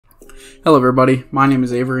Hello everybody, my name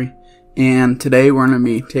is Avery, and today we're going to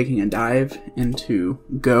be taking a dive into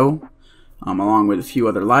Go, along with a few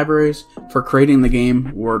other libraries, for creating the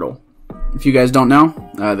game WORDLE. If you guys don't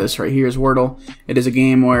know, this right here is WORDLE. It is a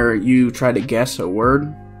game where you try to guess a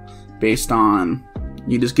word based on,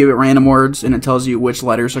 you just give it random words and it tells you which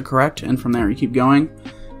letters are correct, and from there you keep going.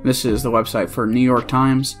 This is the website for New York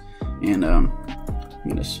Times, and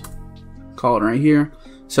you just call it right here.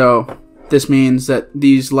 So this means that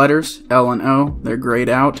these letters, L and O, they're grayed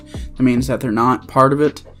out. That means that they're not part of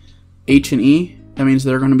it. H and E, that means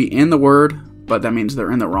they're going to be in the word, but that means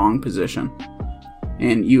they're in the wrong position.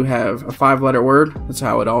 And you have a 5-letter word, that's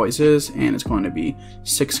how it always is, and it's going to be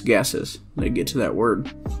 6 guesses to get to that word.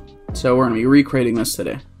 So we're going to be recreating this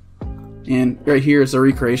today. And right here is the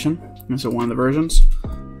recreation. This is one of the versions.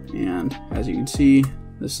 And as you can see,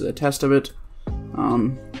 this is a test of it.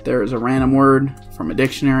 There is a random word from a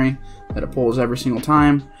dictionary that it pulls every single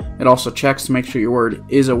time. It also checks to make sure your word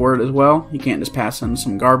is a word as well. You can't just pass in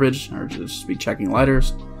some garbage or just be checking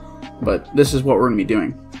letters. But this is what we're going to be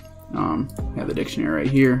doing. I have the dictionary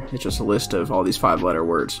right here. It's just a list of all these 5-letter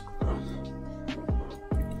words.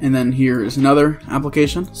 And then here is another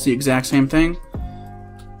application. It's the exact same thing.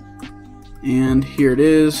 And here it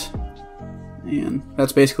is. And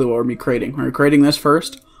that's basically what we're going to be creating. We're creating this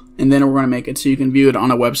first, and then we're going to make it so you can view it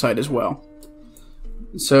on a website as well.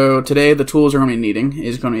 So today the tools we're going to be needing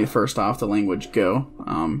is going to be first off the language Go.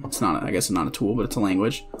 It's not, I guess it's not a tool, but it's a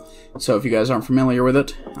language. So if you guys aren't familiar with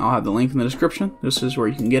it, I'll have the link in the description. This is where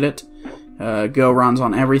you can get it. Go runs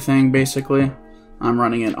on everything basically. I'm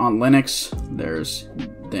running it on Linux. There's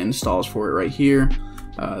the installs for it right here.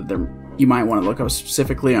 You might want to look up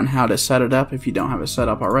specifically on how to set it up if you don't have it set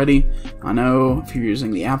up already. I know if you're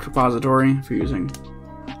using the apt repository, if you're using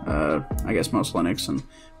I guess most Linux and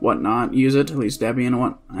whatnot use it, at least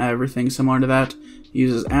Debian and everything similar to that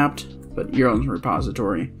uses apt, but your own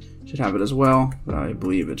repository should have it as well. But I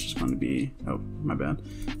believe it's just going to be, oh my bad,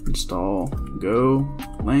 install Go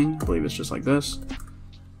lang. I believe it's just like this.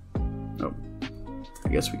 Oh, I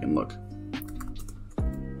guess we can look.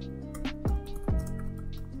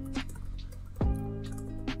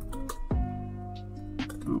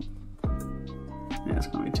 Oh, yeah, it's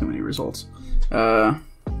going to be too many results.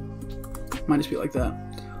 Might just be like that.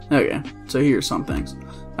 Okay, so here's some things.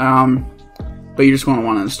 But you're just going to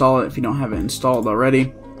want to install it if you don't have it installed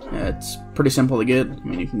already. It's pretty simple to get. I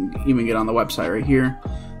mean, you can even get on the website right here.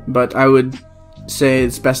 But I would say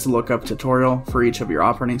it's best to look up a tutorial for each of your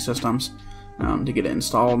operating systems to get it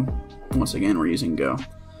installed. Once again, we're using Go.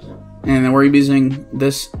 And then we're using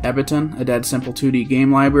this Ebiten, a dead simple 2D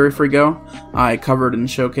game library for Go. I covered and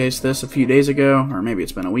showcased this a few days ago, or maybe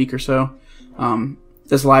it's been a week or so.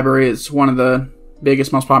 This library is one of the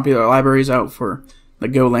biggest, most popular libraries out for the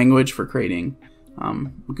Go language for creating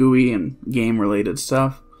GUI and game-related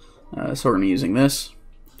stuff. So we're going to be using this.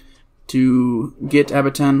 To get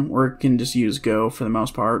Ebiten, we can just use Go for the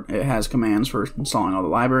most part. It has commands for installing all the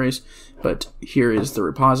libraries, but here is the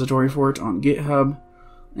repository for it on GitHub.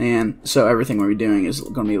 And so everything we'll be doing is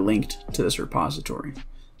going to be linked to this repository.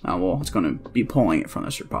 Well, it's going to be pulling it from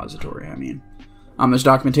this repository, I mean. There's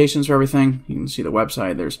documentations for everything. You can see the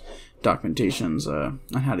website. There's documentations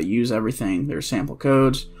on how to use everything. There's sample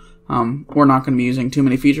codes. We're not going to be using too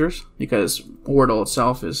many features because WORDLE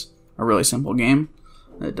itself is a really simple game.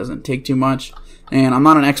 It doesn't take too much. And I'm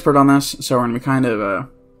not an expert on this, so we're going to be kind of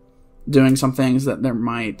doing some things that there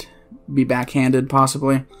might be backhanded,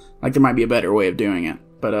 possibly. Like there might be a better way of doing it.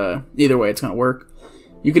 But either way, it's going to work.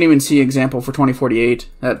 You can even see example for 2048.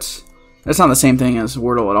 That's not the same thing as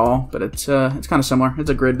WORDLE at all, but it's kind of similar.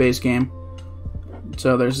 It's a grid-based game.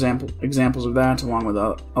 So there's examples of that, along with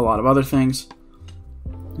a lot of other things.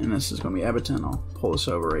 And this is going to be Ebiten. I'll pull this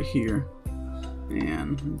over right here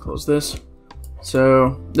and close this.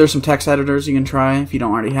 So there's some text editors you can try if you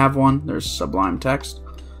don't already have one. There's Sublime Text.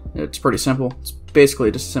 It's pretty simple. It's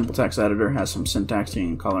basically just a simple text editor. It has some syntaxing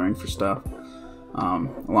and coloring for stuff,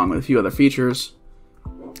 along with a few other features.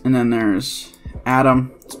 And then there's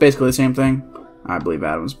Atom. It's basically the same thing. I believe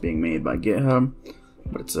Atom's being made by GitHub,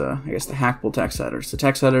 but it's I guess the hackable text editor. It's the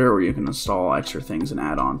text editor where you can install extra things and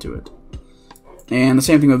add on to it. And the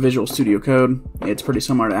same thing with Visual Studio Code. It's pretty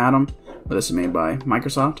similar to Atom, but this is made by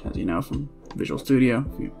Microsoft, as you know from Visual Studio,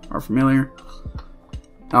 if you are familiar.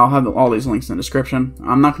 I'll have all these links in the description.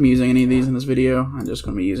 I'm not going to be using any of these in this video. I'm just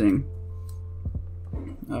going to be using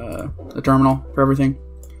the terminal for everything,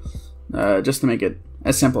 just to make it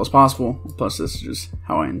as simple as possible. Plus, this is just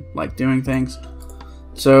how I like doing things.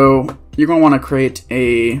 So you're going to want to create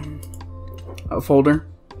a folder,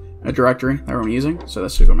 a directory that I'm using. So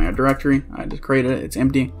this is going to be our directory. I just created it. It's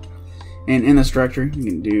empty. And in this directory, you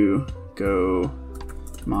can do go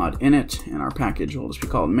mod init, and our package will just be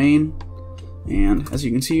called main. And as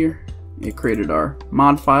you can see here, it created our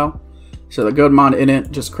mod file. So the go mod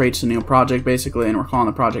init just creates a new project basically, and we're calling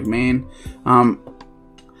the project main.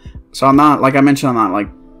 So I'm not, like I mentioned, I'm not like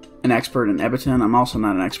an expert in Ebiten. I'm also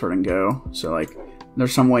not an expert in Go. So like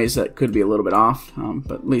there's some ways that could be a little bit off,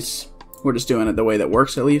 but at least we're just doing it the way that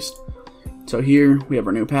works at least. So here we have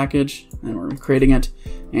our new package, and we're creating it,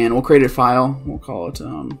 and we'll create a file. We'll call it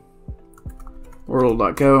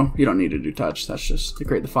WORDLE.go. You don't need to do touch. That's just to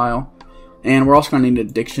create the file. And we're also going to need a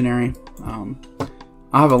dictionary. I'll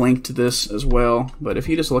have a link to this as well, but if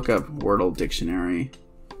you just look up WORDLE dictionary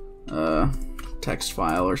text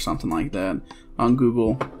file or something like that on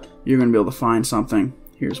Google, you're going to be able to find something.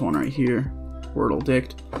 Here's one right here, WORDLE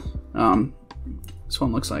dict. This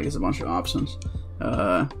one looks like it's a bunch of options.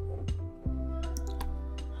 I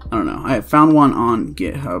don't know. I found one on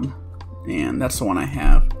GitHub, and that's the one I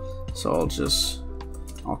have. So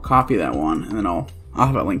I'll copy that one, and then I'll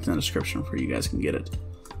have it linked in the description for you guys can get it.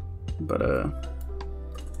 But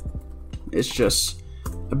it's just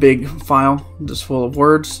a big file just full of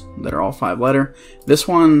words that are all 5-letter. This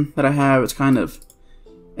one that I have, it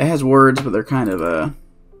has words, but they're kind of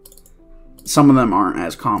some of them aren't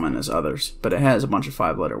as common as others, but it has a bunch of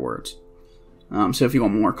 5-letter words. So if you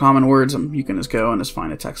want more common words, you can just go and just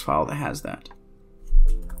find a text file that has that.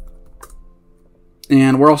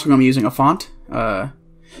 And we're also going to be using a font. Or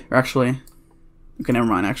actually, okay, never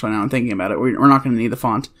mind. Actually, now I'm thinking about it, we're not going to need the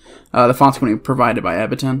font. The font's going to be provided by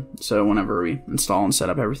Ebiten, so whenever we install and set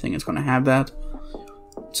up everything, it's going to have that.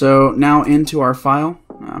 So now into our file,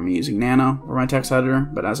 I'm using Nano for my text editor,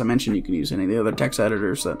 but as I mentioned, you can use any of the other text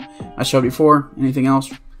editors that I showed before. Anything else,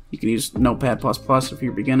 you can use Notepad++ if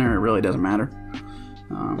you're a beginner. It really doesn't matter.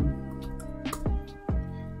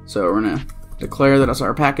 So we're going to declare that as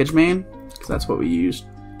our package main, because that's what we used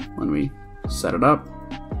when we set it up.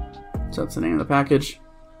 So that's the name of the package.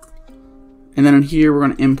 And then in here, we're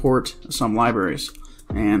going to import some libraries.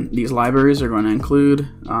 And these libraries are going to include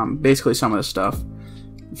basically some of the stuff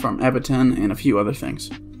from Ebiten and a few other things.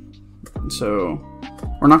 So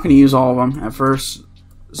we're not going to use all of them at first.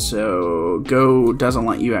 So Go doesn't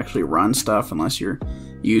let you actually run stuff unless you're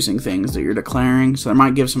using things that you're declaring. So there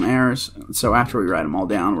might give some errors. So after we write them all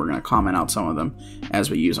down, we're going to comment out some of them as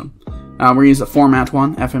we use them. We're going to use the format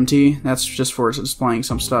one, FMT. That's just for displaying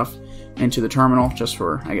some stuff into the terminal, just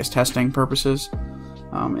for, I guess, testing purposes.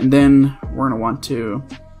 And then we're going to want to,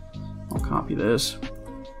 I'll copy this.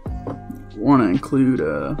 We want to include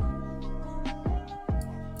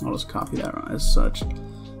I'll just copy that as such.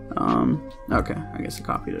 Okay, I guess I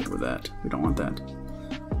copied it with that. We don't want that.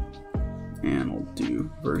 And we'll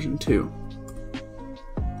do version 2.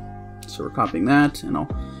 So we're copying that, and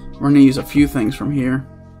we're going to use a few things from here.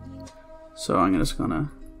 So I'm just going to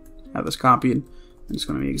have this copied. And it's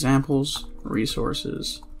going to be examples,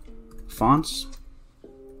 resources, fonts.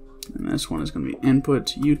 And this one is going to be input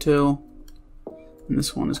util. And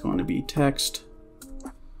this one is going to be text.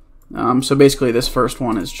 So basically this first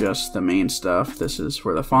one is just the main stuff. This is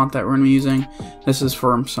for the font that we're going to be using. This is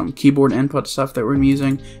for some keyboard input stuff that we're going to be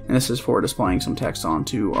using. And this is for displaying some text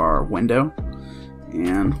onto our window.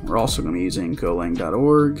 And we're also going to be using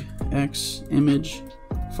golang.org x image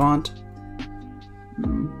font.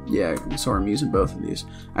 Yeah, so I'm using both of these.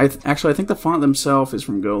 I think the font themselves is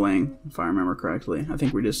from Golang, if I remember correctly. I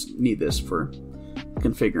think we just need this for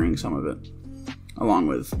configuring some of it, along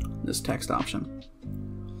with this text option.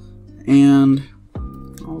 And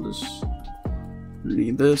I'll just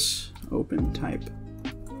need this, open type.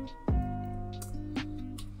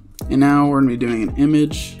 And now we're going to be doing an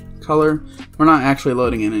image color. We're not actually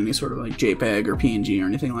loading in any sort of like JPEG or PNG or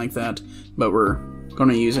anything like that, but we're going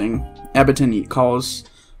to be using Ebiten calls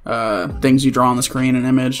things you draw on the screen an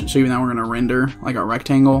image. So even though we're going to render like a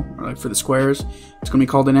rectangle or like for the squares, it's going to be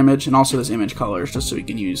called an image. And also this image colors, just so we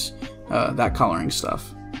can use that coloring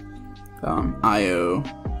stuff. IO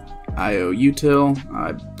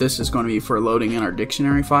util, this is going to be for loading in our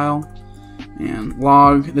dictionary file. And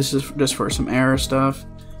log, this is just for some error stuff.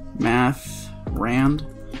 Math rand,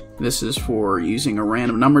 this is for using a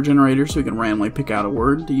random number generator so we can randomly pick out a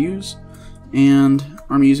word to use. And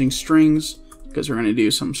I'm using strings because we're going to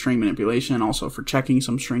do some string manipulation, also for checking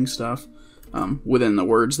some string stuff within the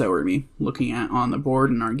words that we're going to be looking at on the board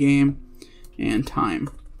in our game. And time.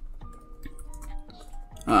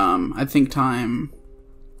 I think time,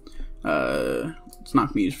 it's not going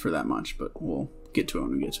to be used for that much, but we'll get to it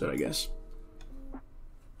when we get to it, I guess.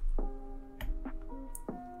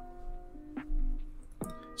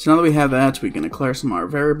 So now that we have that, we can declare some of our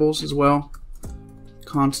variables as well.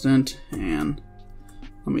 Constant, and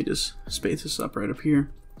let me just space this up right up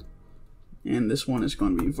here. and this one is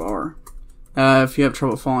going to be var. If you have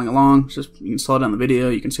trouble following along, you can slow down the video,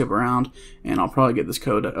 you can skip around, and I'll probably get this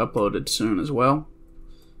code uploaded soon as well.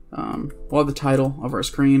 We'll have the title of our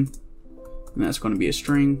screen, and that's going to be a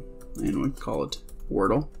string, and we call it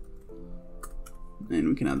WORDLE. And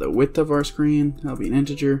we can have the width of our screen, that'll be an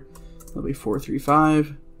integer, that'll be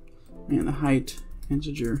 435, and the height,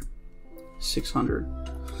 integer, 600.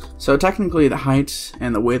 So technically the height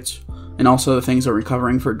and the width, and also the things that we're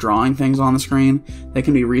covering for drawing things on the screen, they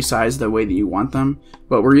can be resized the way that you want them,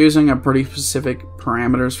 but we're using a pretty specific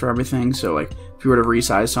parameters for everything. So like if you were to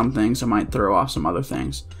resize some things, it might throw off some other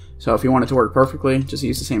things. So if you want it to work perfectly, just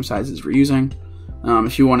use the same sizes we're using.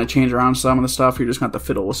 If you want to change around some of the stuff, you're just going to have to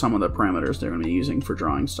fiddle with some of the parameters they're going to be using for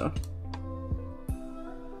drawing stuff.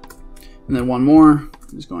 And then one more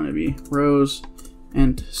is going to be rows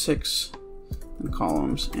int 6 and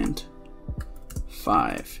columns int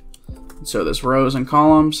 5. So this rows and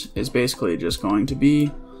columns is basically just going to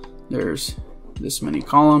be, there's this many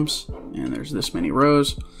columns and there's this many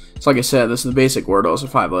rows. So like I said, this is the basic WORDLE. It's a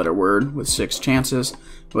 5-letter word with 6 chances,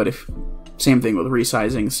 but if same thing with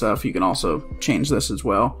resizing stuff, you can also change this as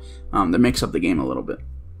well to mix up the game a little bit.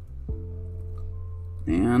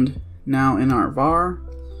 And now in our var,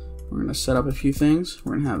 we're going to set up a few things.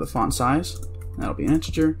 We're going to have the font size, that'll be an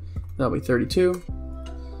integer, that'll be 32,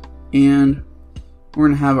 and we're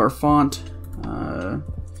going to have our font. The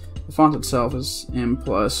font itself is M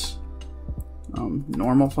plus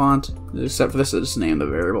normal font, except for this is just the name of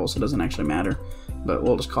the variable, so it doesn't actually matter, but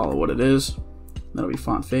we'll just call it what it is. That'll be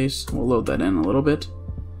font face. We'll load that in a little bit,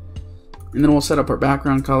 and then we'll set up our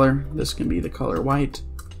background color. This can be the color white,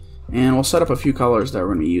 and we'll set up a few colors that we're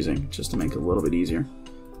going to be using just to make it a little bit easier.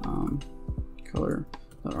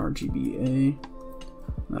 Color.rgba,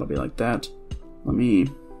 that'll be like that. Let me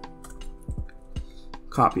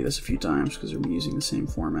copy this a few times because we're using the same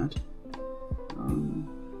format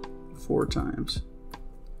 4 times.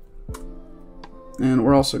 And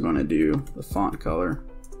we're also going to do the font color,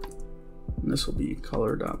 and this will be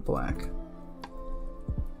color.black.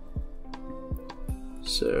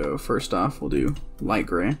 So first off, we'll do light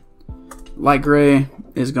gray. Light gray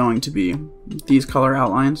is going to be these color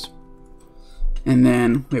outlines, and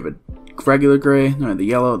then we have a regular gray, then we have the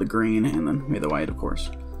yellow, the green, and then we have the white, of course.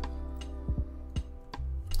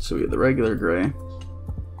 So we have the regular gray,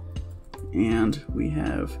 and we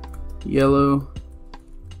have yellow,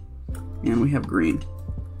 and we have green.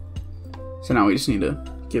 So now we just need to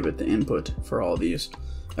give it the input for all these,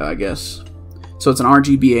 I guess. So it's an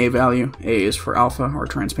RGBA value. A is for alpha or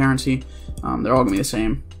transparency. They're all gonna be the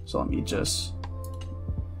same. So let me just,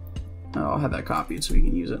 I'll have that copied so we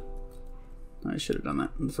can use it. I should have done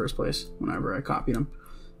that in the first place whenever I copied them.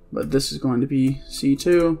 But this is going to be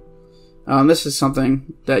C2. This is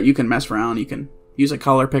something that you can mess around. You can use a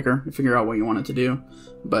color picker to figure out what you want it to do.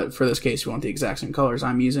 But for this case, you want the exact same colors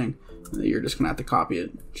I'm using. You're just gonna have to copy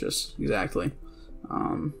it just exactly.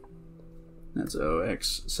 That's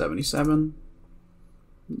OX77.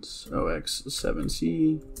 It's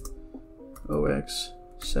OX7C,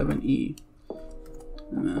 OX7E,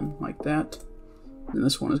 and then like that. And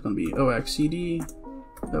this one is going to be OXCD,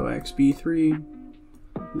 OXB3,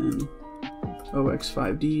 then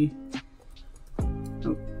OX5D.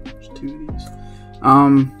 Oh, there's 2 of these.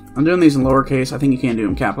 I'm doing these in lowercase. I think you can do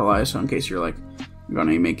them capitalized, so in case you're like going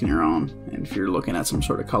to be making your own, and if you're looking at some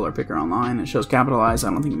sort of color picker online and it shows capitalized, I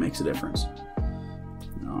don't think it makes a difference.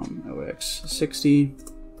 OX60,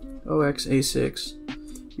 OXA6,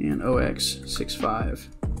 and OX65,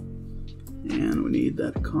 and we need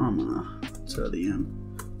that comma instead of the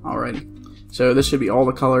M. Alrighty, so this should be all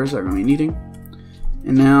the colors that we're going to be needing,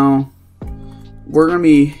 and now we're going to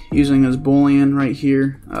be using this boolean right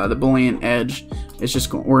here. The boolean edge is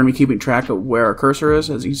just we're going to be keeping track of where our cursor is.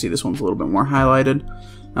 As you can see, this one's a little bit more highlighted.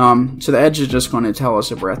 So the edge is just going to tell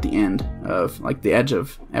us if we're at the end of, like, the edge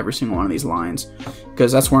of every single one of these lines,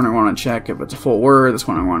 because that's when I want to check if it's a full word. That's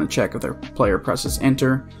when I want to check if the player presses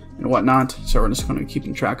enter and whatnot. So we're just going to be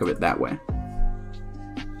keeping track of it that way.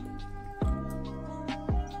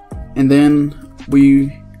 And then we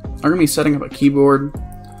are going to be setting up a keyboard,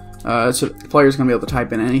 so the player is going to be able to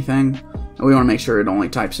type in anything. And we want to make sure it only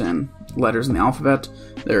types in letters in the alphabet.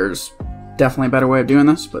 There's definitely a better way of doing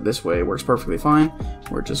this, but this way works perfectly fine.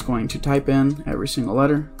 We're just going to type in every single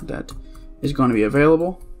letter that is going to be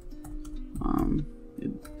available.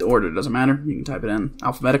 The order doesn't matter. You can type it in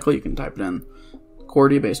alphabetically, you can type it in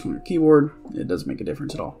QWERTY based on your keyboard. It doesn't make a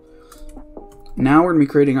difference at all. Now we're going to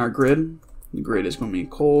be creating our grid. The grid is going to be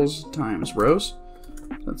cols times rows.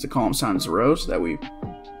 That's the columns times the rows that we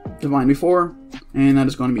defined before, and that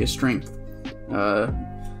is going to be a string.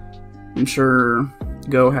 I'm sure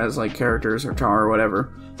Go has like characters or char or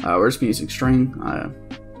whatever. We're just using string.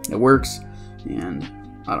 It works, and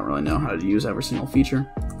I don't really know how to use every single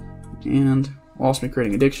feature. And we'll also be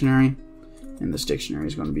creating a dictionary, and this dictionary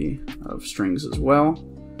is going to be of strings as well.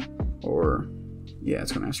 Or, yeah,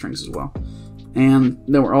 it's going to have strings as well. And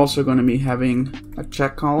then we're also going to be having a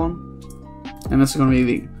check column, and this is going to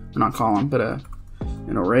be not column, but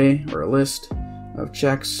an array or a list of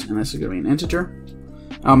checks, and this is going to be an integer.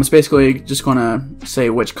 It's basically just going to say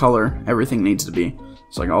which color everything needs to be.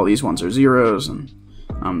 It's like all these ones are zeros, and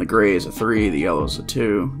the gray is a 3, the yellow is a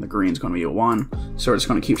 2, the green is going to be a 1. So we're just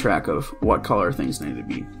going to keep track of what color things need to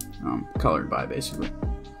be colored by, basically.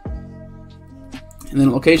 And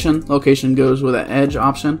then location. Location goes with that edge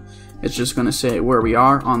option. It's just going to say where we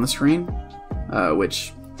are on the screen,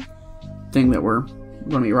 which thing that we're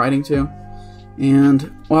going to be writing to.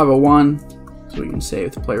 And we'll have a 1, so we can say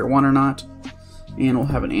if the player won or not. And we'll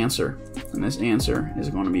have an answer, and this answer is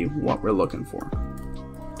going to be what we're looking for.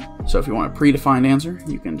 So if you want a predefined answer,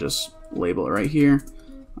 you can just label it right here,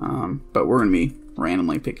 but we're going to be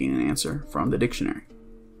randomly picking an answer from the dictionary.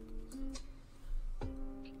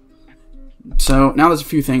 So now there's a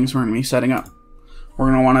few things we're going to be setting up. We're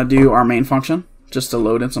going to want to do our main function, just to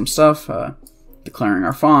load in some stuff, declaring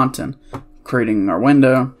our font and creating our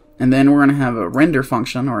window. And then we're going to have a render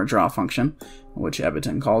function, or a draw function, which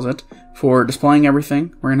Ebiten calls it, for displaying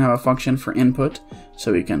everything. We're going to have a function for input,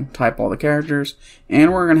 so we can type all the characters.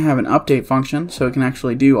 And we're going to have an update function, so it can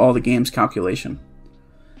actually do all the game's calculation.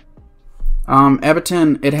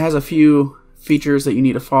 Ebiten, it has a few features that you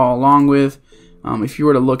need to follow along with. If you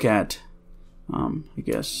were to look at, I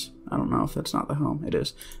guess, I don't know if that's not the home, it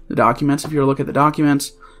is, the documents. If you were to look at the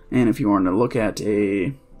documents, and if you wanted to look at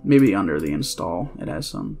maybe under the install, it has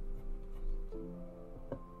some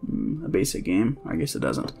a basic game. I guess it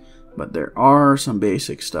doesn't, but there are some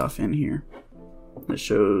basic stuff in here that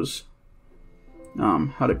shows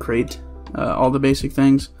how to create all the basic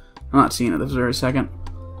things. I'm not seeing it this very second.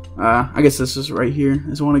 I guess this is right here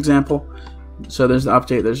is one example. So there's the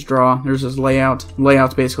update, there's draw, there's this layout.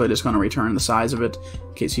 Layout's basically just going to return the size of it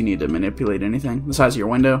in case you need to manipulate anything, the size of your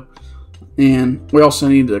window. And we also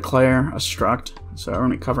need to declare a struct, so we're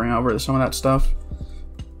going to be covering over some of that stuff.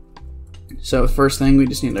 So the first thing, we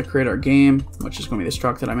just need to create our game, which is going to be the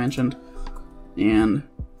struct that I mentioned. And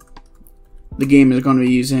the game is going to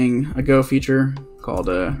be using a Go feature called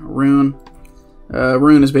rune.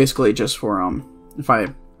 Rune is basically just for, if I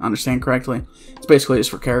understand correctly, it's basically just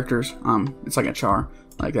for characters. It's like a char,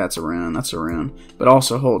 like that's a rune, but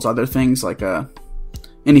also holds other things like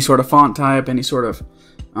any sort of font type, any sort of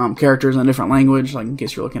characters in a different language, like in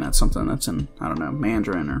case you're looking at something that's in, I don't know,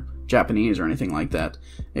 Mandarin or Japanese or anything like that,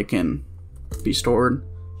 it can be stored.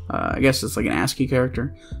 I guess it's like an ASCII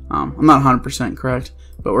character. I'm not 100% correct,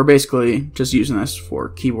 but we're basically just using this for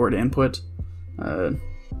keyboard input,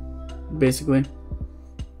 basically.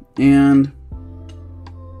 And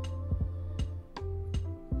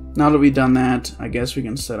now that we've done that, I guess we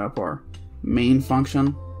can set up our main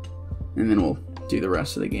function, and then we'll do the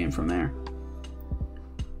rest of the game from there.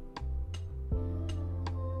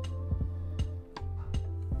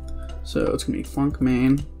 So it's going to be func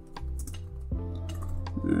main,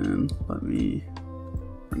 and let me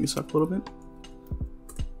bring this up a little bit.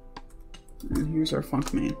 And here's our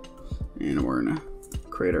func main, and we're going to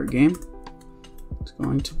create our game. It's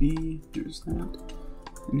going to be, here's that,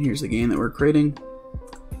 and here's the game that we're creating.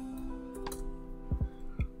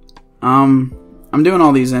 I'm doing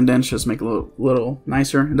all these indents just to make it a little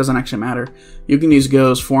nicer. It doesn't actually matter. You can use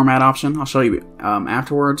Go's format option. I'll show you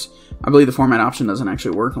afterwards. I believe the format option doesn't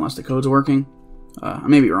actually work unless the code's working. I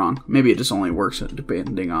may be wrong. Maybe it just only works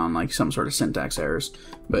depending on like some sort of syntax errors,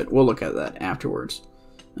 but we'll look at that afterwards.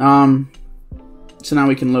 So now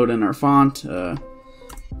we can load in our font. We're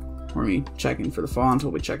going to be checking for the font.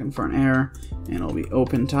 We'll be checking for an error, and it'll be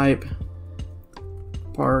open type,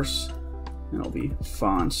 parse, and it'll be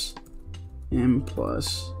fonts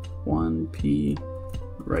M+1P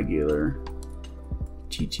regular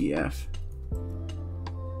TTF.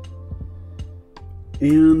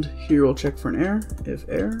 And here we'll check for an error. If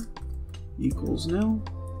error equals nil,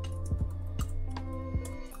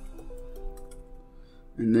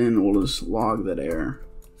 and then we'll just log that error,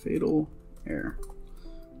 fatal error.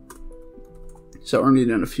 So we're going to be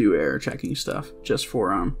doing a few error checking stuff just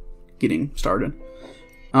for getting started.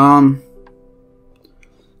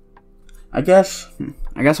 I guess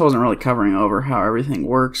I wasn't really covering over how everything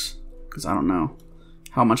works, because I don't know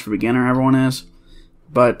how much of a beginner everyone is.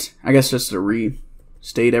 But I guess just to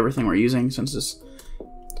restate everything we're using, since this,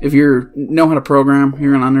 if you know how to program,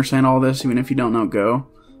 you're going to understand all this, even if you don't know Go.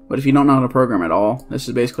 But if you don't know how to program at all, this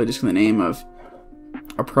is basically just the name of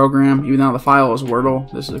a program, even though the file is WORDLE.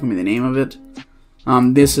 This is going to be the name of it.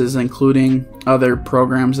 This is including other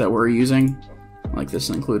programs that we're using, like this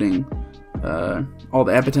is including all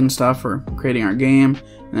the Ebiten stuff for creating our game,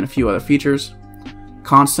 and then a few other features.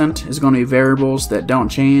 Constant is going to be variables that don't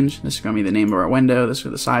change. This is going to be the name of our window, this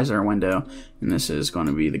is the size of our window, and this is going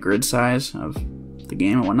to be the grid size of the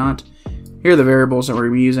game and whatnot. Here are the variables that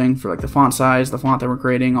we're using for like the font size, the font that we're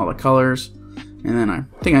creating, all the colors, and then I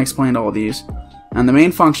think I explained all of these. And the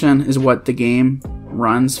main function is what the game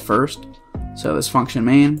runs first. So this function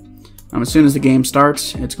main, as soon as the game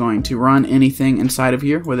starts, it's going to run anything inside of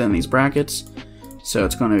here within these brackets. So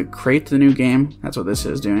it's going to create the new game. That's what this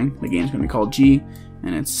is doing. The game's going to be called G,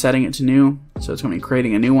 and it's setting it to new. So it's going to be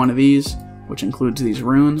creating a new one of these, which includes these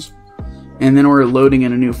runes. And then we're loading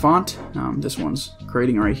in a new font. This one's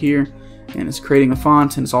creating right here, and it's creating the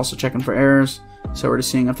font, and it's also checking for errors. So we're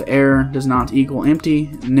just seeing if the error does not equal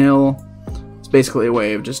empty, nil. It's basically a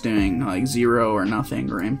way of just doing like 0 or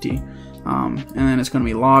nothing or empty. And then it's going to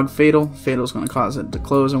be log fatal. Fatal is going to cause it to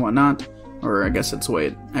close and whatnot. Or I guess that's the way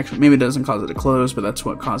it actually, maybe it doesn't cause it to close, but that's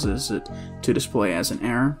what causes it to display as an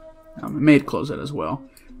error. It may close it as well.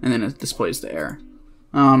 And then it displays the error.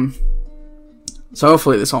 So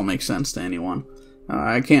hopefully this all makes sense to anyone.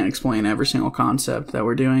 I can't explain every single concept that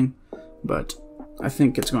we're doing, but I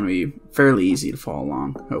think it's going to be fairly easy to follow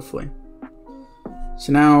along, hopefully.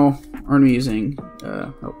 So now we're going to be using,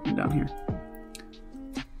 down here.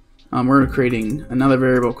 We're creating another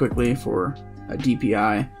variable quickly for a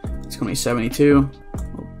DPI. It's going to be 72.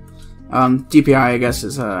 DPI, I guess,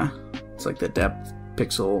 is it's like the depth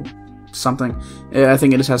pixel something. I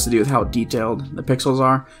think it just has to do with how detailed the pixels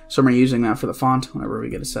are. So we're using that for the font whenever we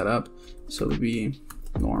get it set up. So it would be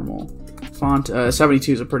normal font.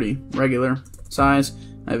 72 is a pretty regular size.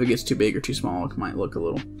 If it gets too big or too small, it might look a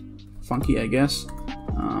little funky, I guess.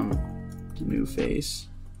 New face,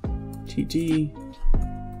 TT,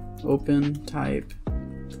 open, type,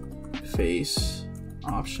 face,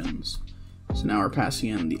 options. So now we're passing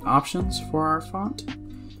in the options for our font,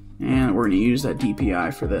 and we're going to use that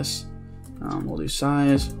DPI for this. We'll do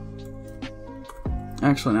size.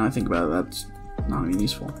 Actually, now I think about it, that's not even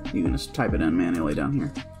useful. You can just type it in manually down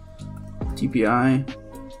here. DPI,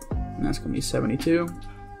 and that's going to be 72.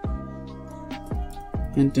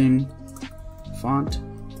 Hinting, font,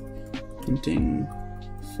 hinting,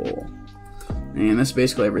 full. And that's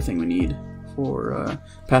basically everything we need for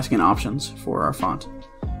passing in options for our font.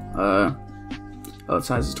 The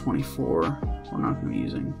size is 24. We're not going to be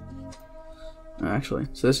using. Actually,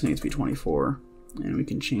 so this needs to be 24, and we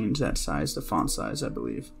can change that size to font size, I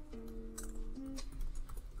believe.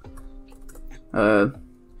 The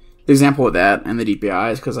example with that and the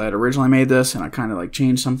DPI is because I had originally made this, and I kind of like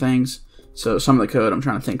changed some things. So some of the code I'm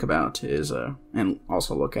trying to think about is, and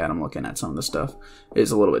also I'm looking at some of the stuff,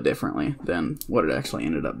 is a little bit differently than what it actually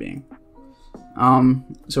ended up being.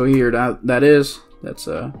 So here that's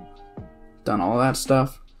done all that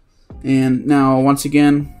stuff. And now once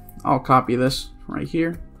again, I'll copy this right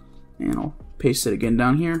here, and I'll paste it again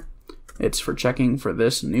down here. It's for checking for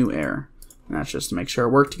this new error, and that's just to make sure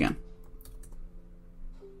it worked again.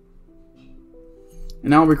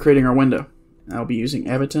 And now we'll be creating our window. I'll be using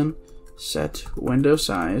Ebiten, set window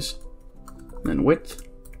size, then width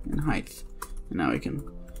and height. And now we can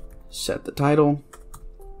set the title,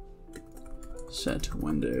 set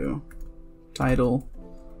window title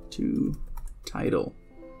to title,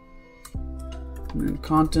 and then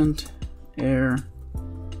content air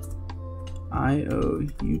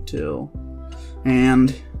IOUtil.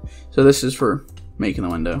 And so this is for making the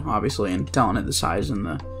window, obviously, and telling it the size and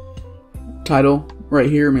the title. Right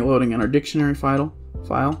here, I'm loading in our dictionary file.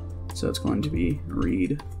 So it's going to be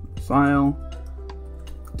read file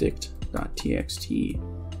dict.txt,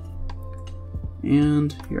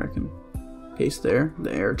 and here I can paste there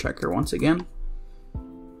the error checker once again.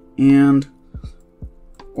 And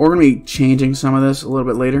we're going to be changing some of this a little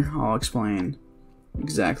bit later. I'll explain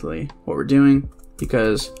exactly what we're doing,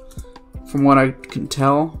 because from what I can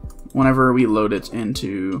tell, whenever we load it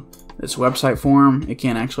into this website form, it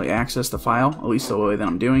can't actually access the file, at least the way that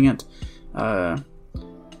I'm doing it.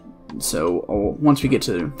 So once we get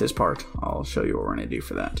to this part, I'll show you what we're going to do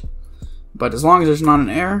for that. But as long as there's not an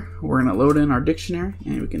error, we're going to load in our dictionary,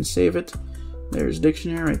 and we can save it. There's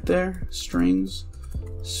dictionary right there, strings,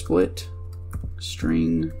 split,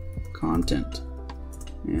 string, content,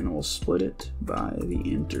 and we'll split it by the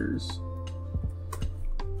enters.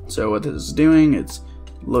 So what this is doing, it's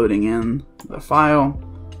loading in the file,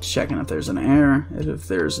 checking if there's an error. If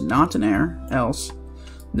there's not an error, else,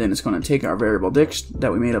 then it's going to take our variable dict that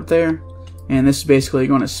we made up there, and this is basically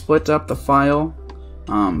going to split up the file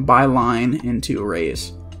by line into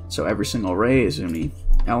arrays. So every single array is going to be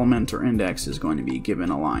element or index is going to be given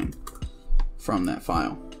a line from that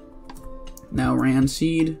file. Now ran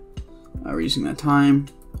seed, we're using that time,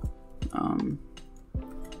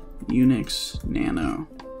 Unix nano.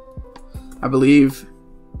 I believe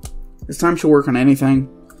this time should work on anything,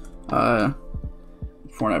 from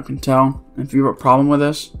what I can tell. If you have a problem with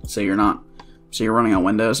this, say you're running on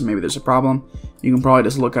Windows and maybe there's a problem, you can probably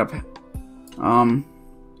just look up, I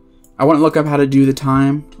wouldn't look up how to do the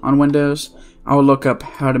time on Windows. I would look up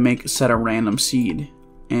how to set a random seed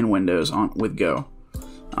in Windows with Go,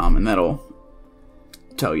 and that'll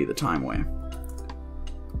tell you the time way.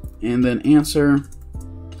 And then answer.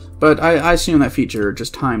 But I assume that feature,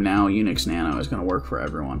 just time now, Unix nano, is going to work for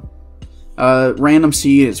everyone. Random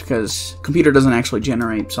seed is because computer doesn't actually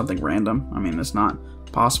generate something random. I mean, that's not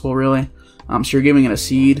possible really. So you're giving it a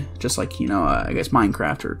seed, just like, you know, I guess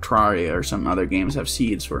Minecraft or Terraria or some other games have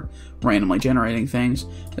seeds for randomly generating things.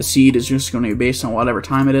 A seed is just going to be based on whatever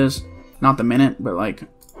time it is, not the minute, but like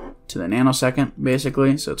to the nanosecond,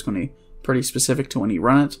 basically. So it's going to be pretty specific to when you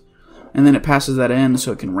run it. And then it passes that in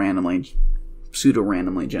so it can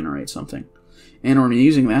pseudo-randomly generate something. And we're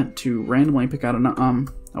using that to randomly pick out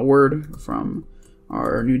a word from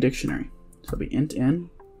our new dictionary. So it'll be int n,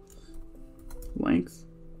 length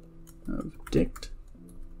of dict.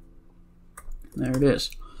 There it is.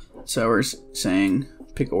 So we're saying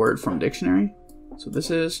pick a word from dictionary. So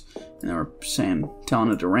this is, and then we're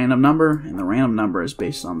telling it a random number, and the random number is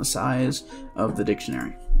based on the size of the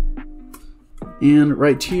dictionary. And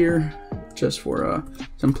right here, just for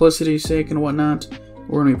simplicity's sake and whatnot,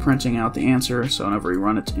 we're going to be printing out the answer, so whenever we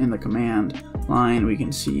run it in the command line, we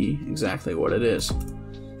can see exactly what it is.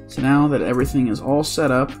 So now that everything is all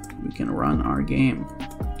set up, we can run our game.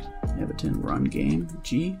 Ebiten run game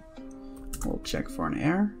G. We'll check for an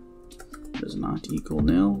error. Does not equal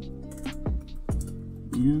nil.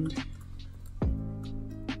 And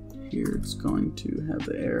here it's going to have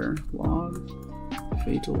the error log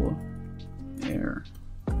fatal error.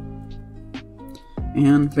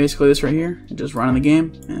 And basically this right here, it's just running the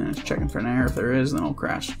game and it's checking for an error. If there is, then it'll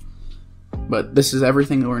crash. But this is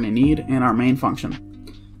everything that we're going to need in our main function.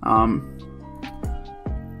 I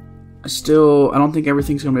don't think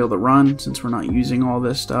everything's going to be able to run since we're not using all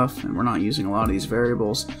this stuff and we're not using a lot of these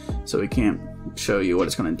variables, so we can't show you what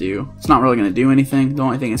it's going to do. It's not really going to do anything. The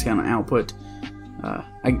only thing it's going to output,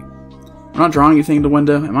 we're not drawing anything to the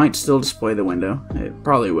window. It might still display the window. It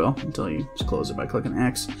probably will until you just close it by clicking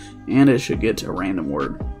X, and it should get a random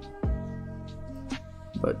word.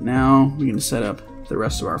 But now we can set up the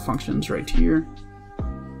rest of our functions right here.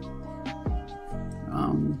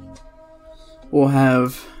 We'll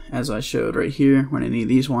have, as I showed right here, when I need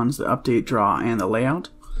these ones, the update, draw, and the layout.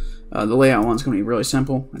 The layout one's going to be really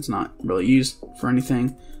simple. It's not really used for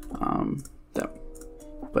anything,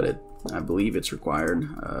 but I believe it's required.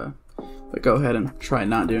 But go ahead and try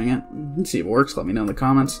not doing it and see if it works. Let me know in the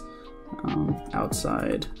comments.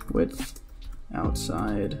 Outside width,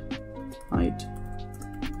 outside height,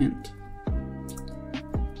 int,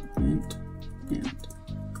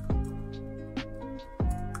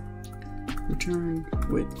 return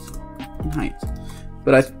width and height.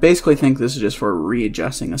 But I basically think this is just for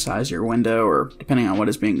readjusting the size of your window, or depending on what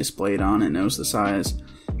is being displayed on, it knows the size.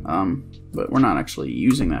 But we're not actually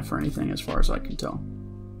using that for anything as far as I can tell.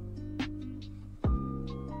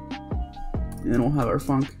 And then we'll have our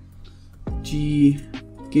func G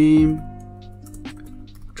game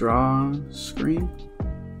draw screen,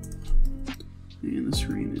 and the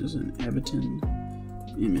screen is an Ebiten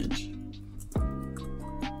image.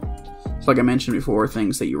 So like I mentioned before,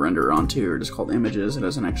 things that you render onto are just called images. It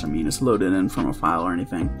doesn't actually mean it's loaded in from a file or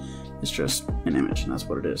anything. It's just an image, and that's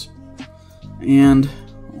what it is. And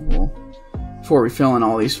before we fill in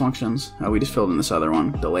all these functions, we just filled in this other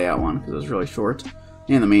one, the layout one, because it was really short,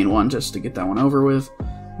 and the main one just to get that one over with.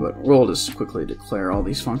 But we'll just quickly declare all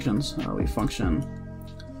these functions. We function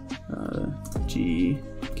G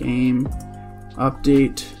game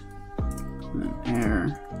update, and then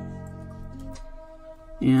error.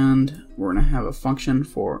 And we're going to have a function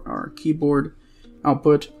for our keyboard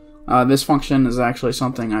output. This function is actually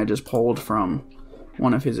something I just pulled from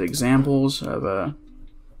one of his examples of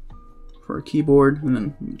for a keyboard, and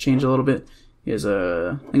then change a little bit. He has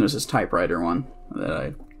I think it was his typewriter one that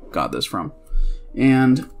I got this from.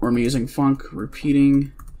 And we're using func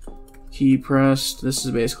repeating key pressed. This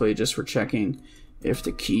is basically just for checking if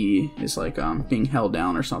the key is like being held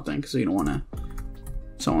down or something, because you don't want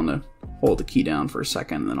someone to hold the key down for a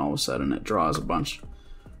second and then all of a sudden it draws a bunch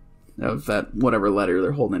of that whatever letter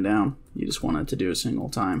they're holding down. You just want it to do a single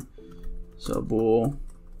time. So bool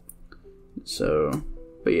So,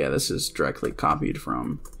 but yeah, this is directly copied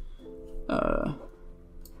from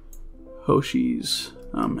Hoshi's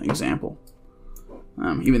example.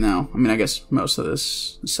 Even though, I mean, I guess most of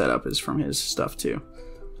this setup is from his stuff too.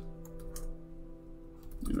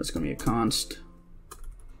 And that's going to be a const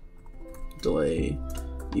delay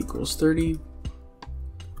equals 30,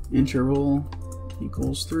 interval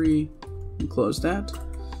equals 3, and close that.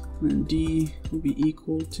 And then D will be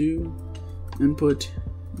equal to input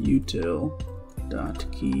util dot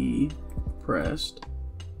key pressed,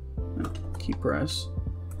 key press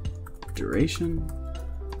duration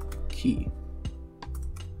key.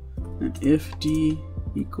 And if D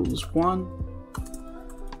equals 1,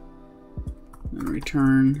 then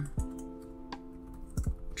return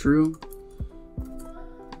true.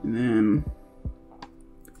 And then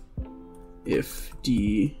if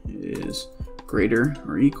D is greater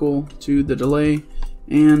or equal to the delay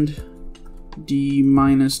and D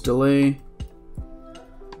minus delay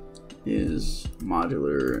is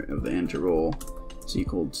modular of the interval is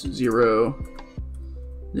equal to 0,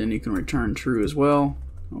 then you can return true as well.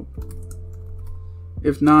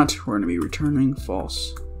 If not, we're going to be returning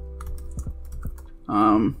false.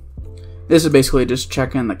 This is basically just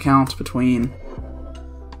checking the count between,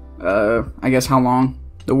 I guess, how long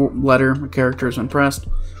the letter or character has been pressed.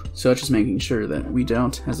 So it's just making sure that we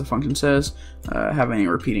don't, as the function says, have any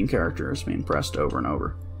repeating characters being pressed over and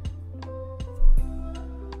over.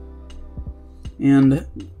 And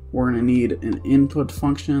we're going to need an input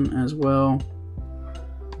function as well.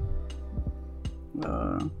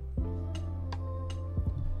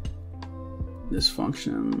 This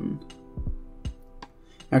function,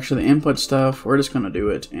 actually the input stuff, we're just going to do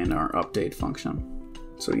it in our update function.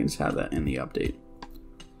 So we can just have that in the update.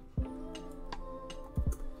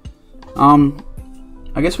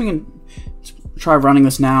 I guess we can try running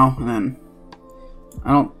this now, and then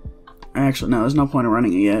actually, no, there's no point in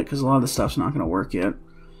running it yet, because a lot of the stuff's not going to work yet.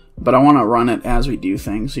 But I want to run it as we do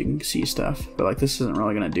things so you can see stuff. But like, this isn't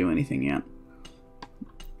really going to do anything yet.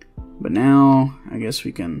 But now, I guess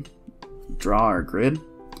we can draw our grid,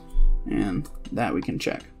 and that we can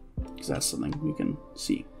check, because that's something we can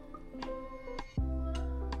see.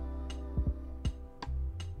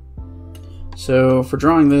 So for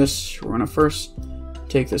drawing this, we're going to first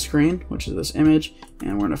take the screen, which is this image,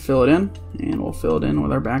 and we're going to fill it in, and we'll fill it in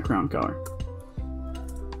with our background color.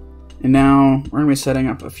 And now we're going to be setting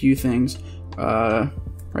up a few things. Right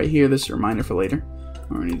here, this is a reminder for later.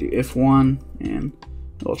 We're going to do if 1, and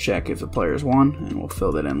we'll check if the player is 1, and we'll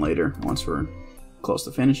fill that in later once we're close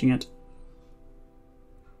to finishing it.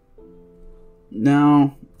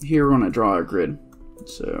 Now, here we're going to draw a grid.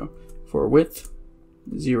 So for width,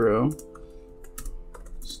 0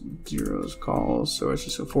 is calls, so it's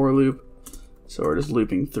just a for loop. So we're just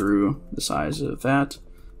looping through the size of that,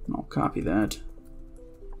 and I'll copy that.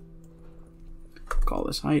 Call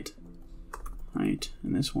this height, and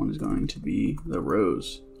this one is going to be the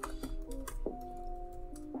rows.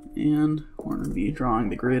 And we're going to be drawing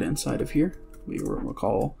the grid inside of here. We'll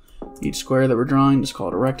call each square that we're drawing, just call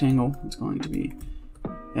it a rectangle. It's going to be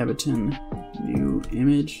Ebiten new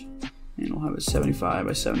image, and we'll have it 75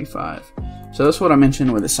 by 75. So that's what I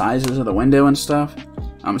mentioned with the sizes of the window and stuff.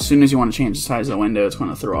 As soon as you want to change the size of the window, it's going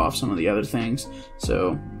to throw off some of the other things.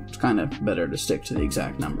 So it's kind of better to stick to the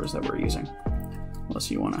exact numbers that we're using,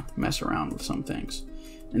 unless you want to mess around with some things.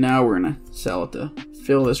 And now we're going to tell it to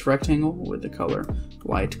fill this rectangle with the color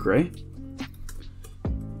light gray.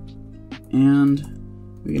 And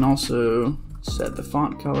we can also set the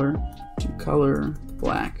font color to color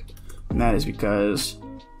black. And that is because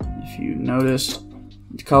if you notice,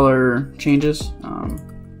 the color changes.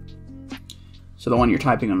 So the one you're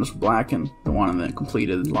typing on is black, and the one on the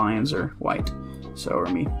completed lines are white. So we're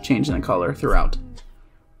going to be changing the color throughout.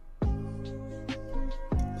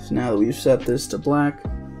 So now that we've set this to black,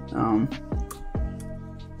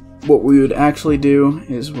 what we would actually do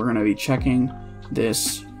is we're going to be checking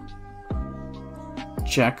this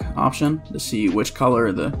check option to see which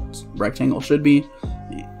color the rectangle should be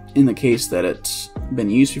in the case that it's been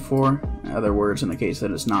used before. In other words, in the case that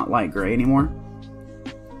it's not light gray anymore.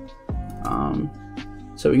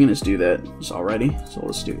 So we can just do that just already. So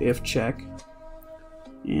let's do if check,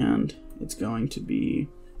 and it's going to be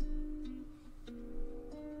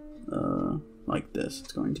like this.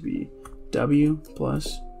 It's going to be W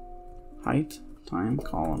plus height times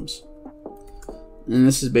columns. And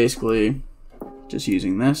this is basically just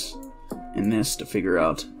using this and this to figure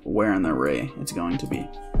out where in the array it's going to be.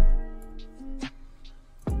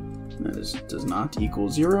 That does not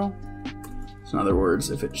equal 0. So in other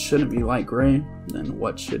words, if it shouldn't be light gray, then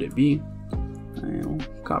what should it be? I'll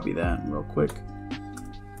copy that real quick.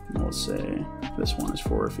 Let's say this one is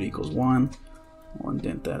for if it equals 1. I'll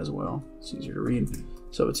indent that as well. It's easier to read.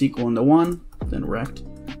 So it's equal to 1, then rect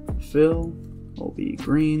fill will be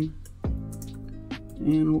green.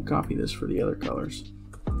 And we'll copy this for the other colors.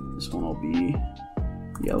 This one will be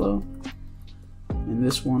yellow. And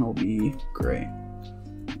this one will be gray.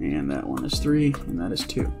 And that one is 3, and that is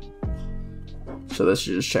 2. So this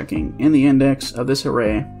is just checking in the index of this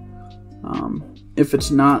array. If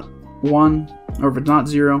it's not 1, or if it's not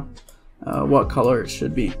 0, what color it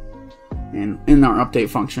should be. And in our update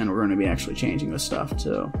function, we're going to be actually changing this stuff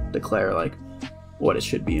to declare like what it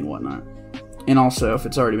should be and whatnot. And also, if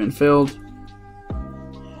it's already been filled,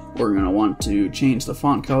 we're going to want to change the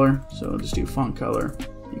font color. So we'll just do font color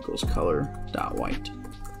equals color.white.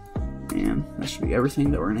 And that should be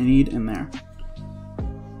everything that we're going to need in there.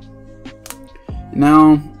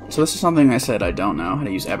 Now, so this is something I said I don't know how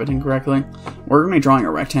to use Ebiten correctly. We're going to be drawing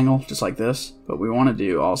a rectangle just like this, but we want to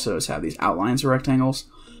do also is have these outlines of rectangles.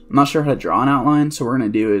 I'm not sure how to draw an outline, so what we're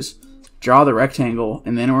going to do is draw the rectangle,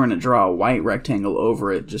 and then we're going to draw a white rectangle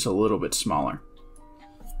over it just a little bit smaller.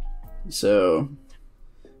 So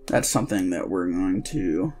that's something that we're going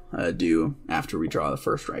to do after we draw the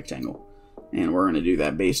first rectangle. And we're going to do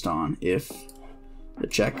that based on if the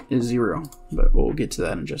check is 0, but we'll get to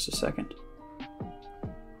that in just a second.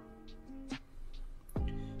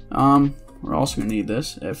 We're also going to need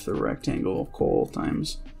this if the rectangle col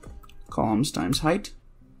times columns times height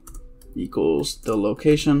equals the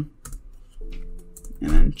location, and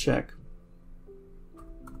then check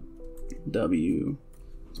W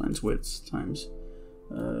times width times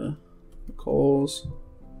cols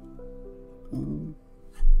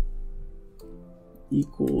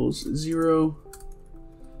equals 0.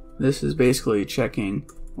 This is basically checking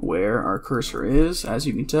where our cursor is. As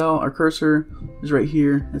you can tell, our cursor is right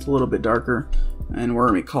here. It's a little bit darker, and we're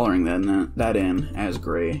going to be coloring that in as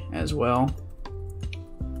gray as well,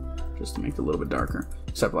 just to make it a little bit darker.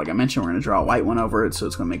 Except, like I mentioned, we're going to draw a white one over it, so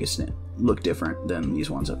it's going to make it look different than these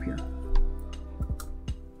ones up here.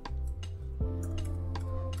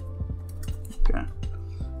 Okay,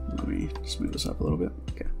 let me just move this up a little bit.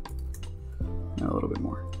 Okay, and a little bit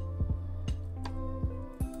more.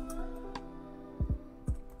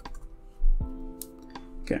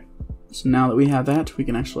 Okay, so now that we have that, we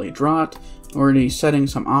can actually draw it. We're already setting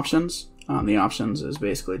some options. The options is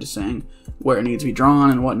basically just saying where it needs to be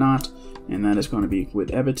drawn and whatnot, and that is going to be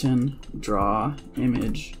with Ebiten, draw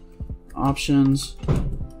image options,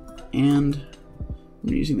 and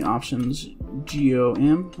I'm using the options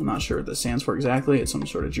GOM. I'm not sure what that stands for exactly. It's some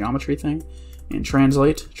sort of geometry thing. And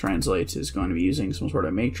translate is going to be using some sort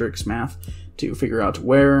of matrix math to figure out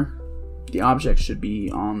where the object should be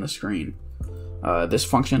on the screen. This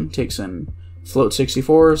function takes in float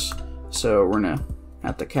 64s, so we're going to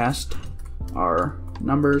have to cast our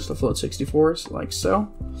numbers, the float 64s, like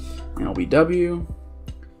so. And it'll be W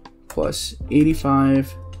plus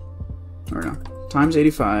 85, or no, times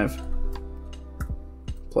 85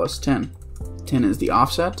 plus 10. 10 is the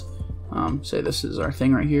offset. Say this is our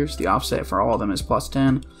thing right here, so the offset for all of them is plus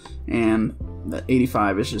 10, and the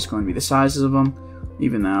 85 is just going to be the sizes of them,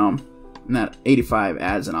 even though that 85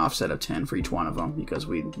 adds an offset of 10 for each one of them because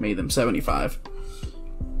we made them 75.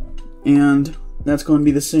 And that's going to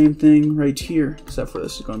be the same thing right here, except for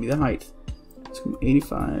this is going to be the height. It's going to be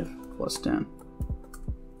 85 plus 10.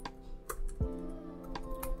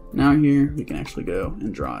 Now here we can actually go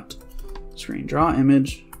and draw it. Screen draw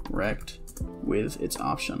image rect with its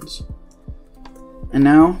options. And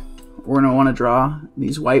now we're going to want to draw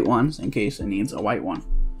these white ones in case it needs a white one.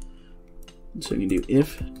 So you can do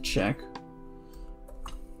if check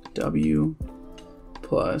W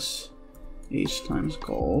plus H times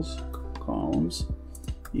columns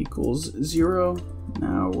equals 0.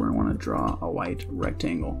 Now we're going to want to draw a white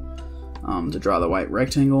rectangle. To draw the white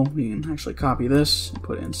rectangle, we can actually copy this and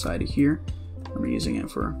put it inside of here. I'm using it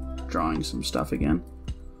for drawing some stuff again.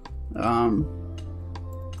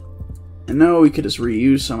 And no, we could just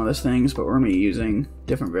reuse some of these things, but we're going to be using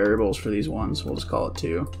different variables for these ones. We'll just call it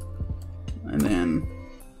 2. And then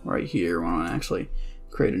right here, we want to actually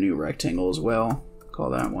create a new rectangle as well.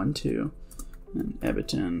 Call that one 2. And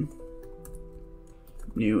Ebiten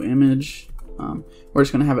new image. We're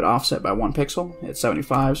just going to have it offset by 1 pixel. It's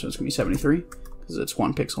 75, so it's going to be 73 because it's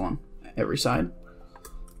 1 pixel on every side.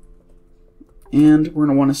 And we're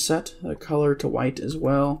going to want to set the color to white as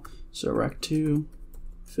well. So rect2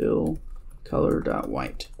 fill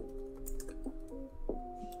color.white.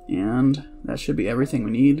 And that should be everything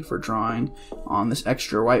we need for drawing on this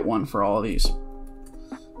extra white one for all of these.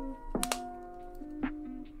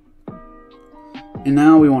 And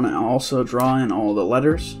now we want to also draw in all the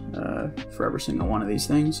letters for every single one of these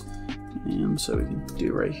things. And so we can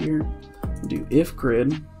do right here, do if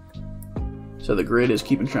grid. So the grid is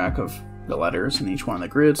keeping track of the letters in each one of the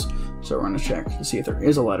grids. So we're going to check to see if there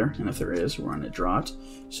is a letter, and if there is, we're going to draw it.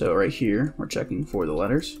 So right here, we're checking for the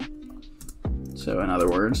letters. So in other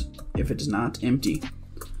words, if it is not empty.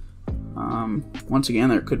 Once again,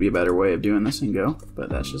 there could be a better way of doing this in Go, but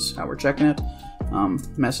that's just how we're checking it.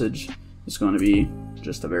 Message is going to be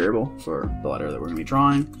just a variable for the letter that we're going to be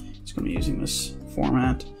drawing. It's going to be using this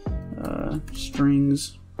format,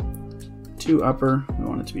 strings to upper. We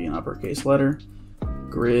want it to be an uppercase letter,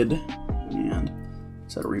 grid, and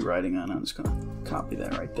instead of rewriting that, I'm just going to copy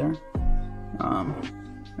that right there.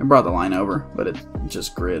 I brought the line over, but it's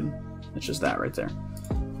just grid. It's just that right there.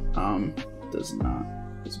 Does not.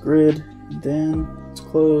 It's grid, and then it's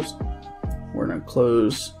closed. We're going to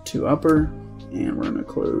close to upper, and we're going to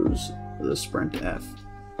close the sprint F.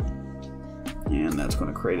 And that's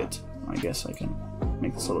going to create it. I guess I can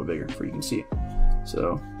make this a little bigger for you can see it.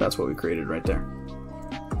 So that's what we created right there.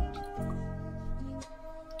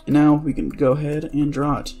 And now we can go ahead and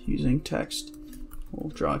draw it using text.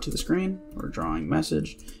 We'll draw it to the screen. We're drawing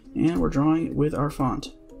message, and we're drawing it with our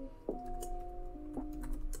font.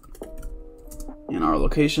 And our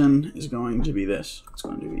location is going to be this. It's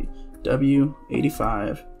going to be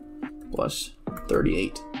W85 plus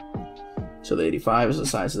 38. So the 85 is the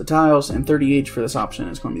size of the tiles, and 38 for this option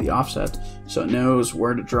is going to be the offset. So it knows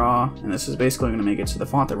where to draw, and this is basically going to make it so the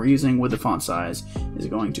font that we're using with the font size is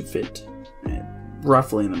going to fit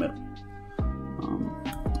roughly in the middle.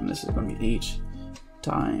 And this is going to be H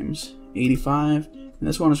times 85, and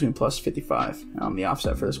this one is going to be plus 55. The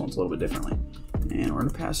offset for this one's a little bit differently. And we're going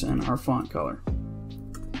to pass in our font color.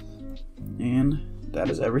 And that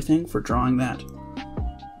is everything for drawing that.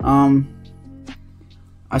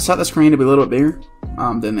 I set the screen to be a little bit bigger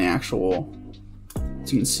than the actual.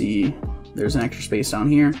 As you can see, there's an extra space down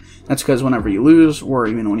here. That's because whenever you lose, or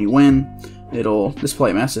even when you win, it'll display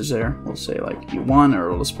a message there. It'll say like you won, or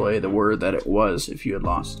it'll display the word that it was if you had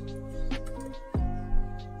lost.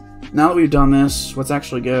 Now that we've done this, let's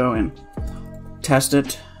actually go and test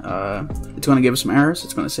it. It's going to give us some errors.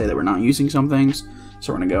 It's going to say that we're not using some things.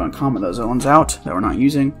 So we're going to go and comment those ones out that we're not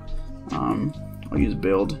using. I'll use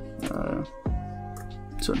build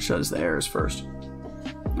so it shows the errors first.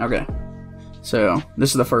 Okay, so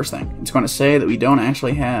this is the first thing. It's going to say that we don't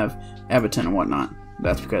actually have Ebiten and whatnot.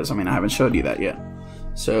 That's because, I haven't showed you that yet.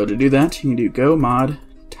 So to do that, you can do go mod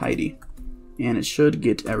tidy, and it should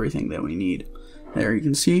get everything that we need. There you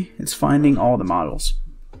can see it's finding all the models.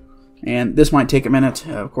 And this might take a minute.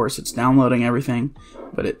 Of course, it's downloading everything,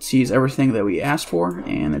 but it sees everything that we asked for,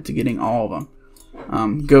 and it's getting all of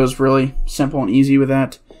them. Go's really simple and easy with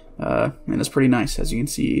that, and it's pretty nice. As you can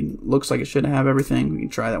see, it looks like it should have everything. We can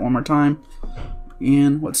try that one more time,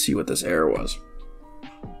 and let's see what this error was.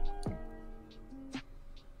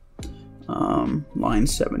 Line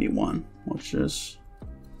 71. Let's just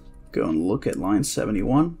go and look at line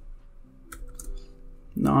 71.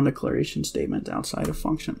 Non-declaration statement outside of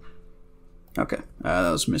function. Okay,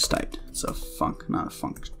 that was mistyped. It's a func, not a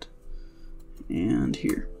funct. And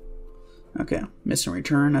here. Okay, miss and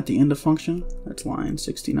return at the end of function. That's line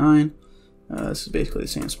 69. This is basically the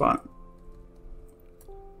same spot.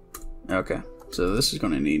 Okay, so this is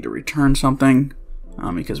going to need to return something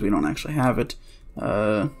because we don't actually have it.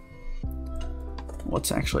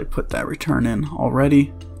 Let's actually put that return in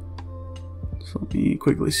already. So let me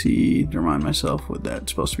quickly see to remind myself what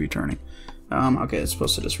that's supposed to be returning. Okay, it's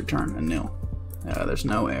supposed to just return a nil. There's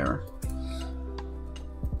no error.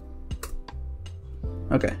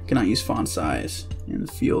 Okay, cannot use font size in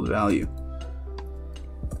the field value.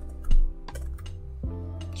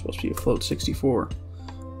 It's supposed to be a float 64.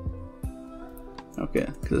 Okay,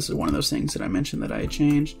 because this is one of those things that I mentioned that I had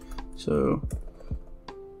changed. So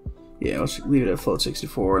yeah, let's leave it at float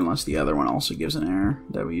 64 unless the other one also gives an error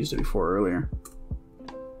that we used it before earlier.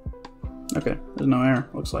 Okay, there's no error,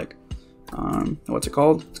 looks like. What's it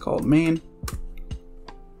called? It's called main.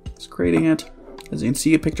 It's creating it. As you can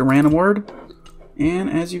see, it picked a random word. And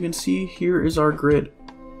as you can see, here is our grid.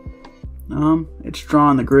 It's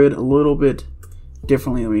drawn the grid a little bit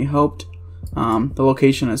differently than we hoped. The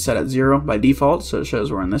location is set at 0 by default, so it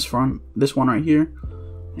shows we're in this one right here.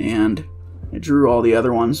 And it drew all the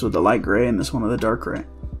other ones with the light gray and this one with the dark gray.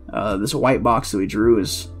 This white box that we drew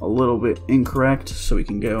is a little bit incorrect, so we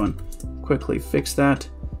can go and quickly fix that.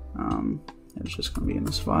 It's just going to be in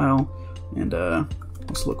this file, and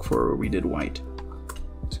let's look for where we did white.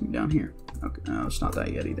 It's going to be down here. Okay, no, it's not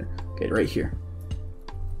that yet either. Okay, right here.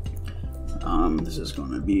 This is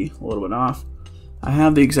going to be a little bit off. I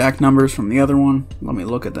have the exact numbers from the other one. Let me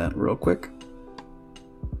look at that real quick.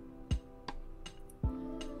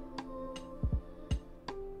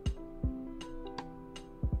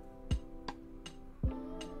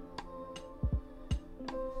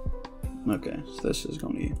 Okay, so this is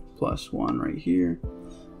going to be +1 right here,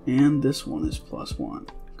 and this one is +1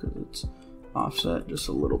 because it's offset just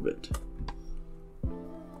a little bit.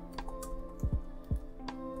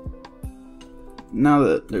 Now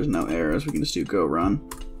that there's no errors, we can just do go run,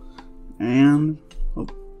 and oh,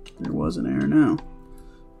 there was an error now.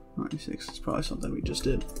 96 is probably something we just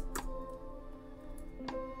did.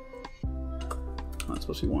 Oh, that's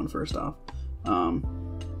supposed to be 1 first off.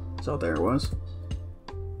 So there it was.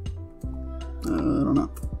 I don't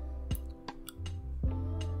know.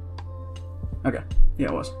 Okay, yeah,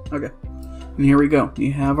 it was. Okay, and here we go.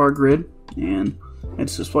 We have our grid, and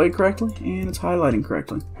it's displayed correctly, and it's highlighting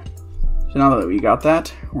correctly. So now that we got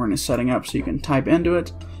that, we're going to setting up so you can type into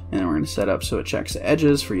it, and then we're going to set up so it checks the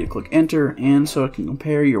edges for you to click enter, and so it can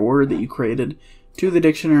compare your word that you created to the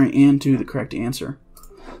dictionary and to the correct answer.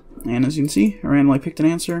 And as you can see, I randomly picked an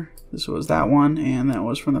answer. This was that one, and that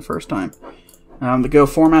was from the first time. The Go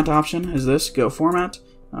Format option is this, Go Format.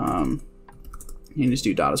 You can just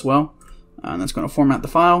do dot as well, and that's going to format the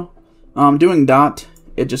file. Doing dot,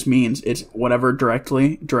 it just means it's whatever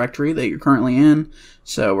directory that you're currently in.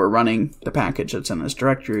 So we're running the package that's in this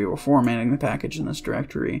directory, we're formatting the package in this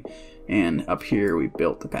directory, and up here we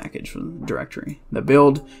built the package from the directory. The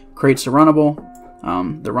build creates a runnable.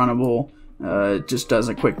 The runnable just does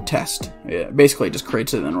a quick test. It basically just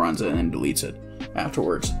creates it and runs it and deletes it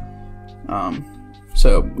afterwards.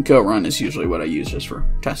 So go run is usually what I use just for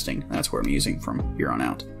testing. That's what I'm using from here on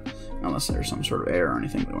out, unless there's some sort of error or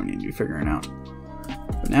anything that we need to be figuring out.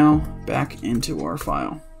 But now back into our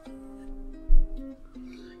file.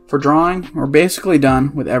 For drawing, we're basically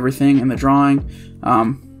done with everything in the drawing.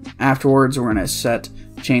 Afterwards, we're going to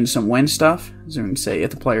change some win stuff. So we can say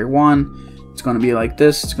if the player won, it's going to be like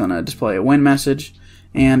this. It's going to display a win message.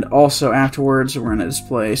 And also afterwards, we're going to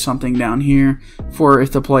display something down here for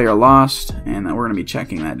if the player lost, and we're going to be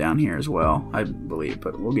checking that down here as well, I believe,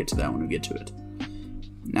 but we'll get to that when we get to it.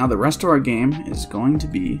 Now the rest of our game is going to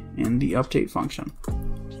be in the update function.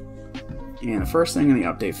 And the first thing in the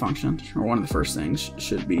update function, or one of the first things,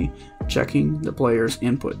 should be checking the player's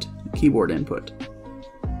input, the keyboard input.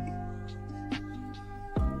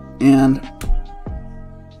 And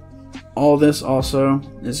all this also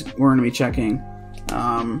is we're going to be checking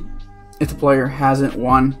if the player hasn't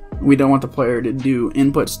won. We don't want the player to do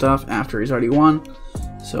input stuff after he's already won,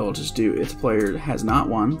 so we'll just do if the player has not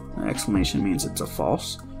won. The exclamation means it's a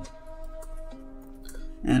false.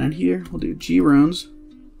 And in here we'll do grunes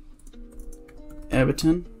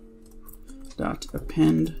Ebiten dot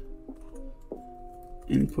append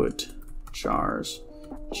input chars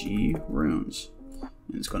grunes.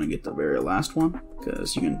 And it's going to get the very last one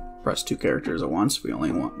because you can press 2 characters at once. We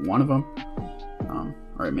only want one of them.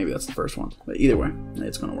 Alright, maybe that's the first one. But either way,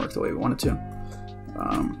 it's going to work the way we want it to.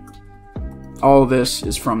 All of this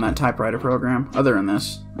is from that typewriter program. Other than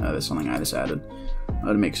this, this is something I just added.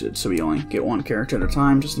 It makes it so we only get 1 character at a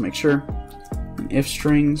time, just to make sure. And if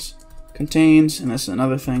strings contains, and this is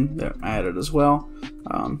another thing that I added as well.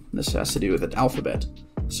 This has to do with the alphabet.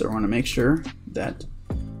 So we're going to make sure that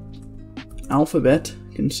alphabet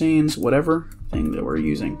contains whatever thing that we're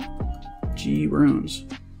using. grunes.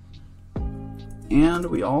 And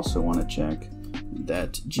we also want to check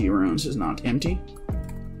that grunes is not empty,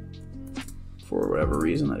 for whatever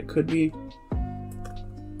reason that it could be.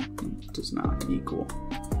 It does not equal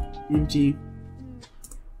empty.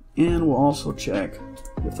 And we'll also check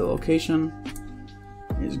if the location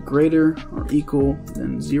is greater or equal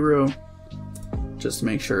than 0, just to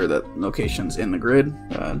make sure that location's in the grid,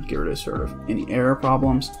 get rid of sort of any error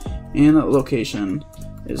problems, and that location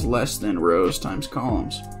is less than rows times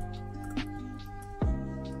columns.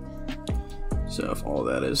 So if all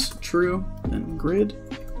that is true, then grid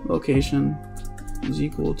location is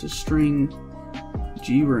equal to string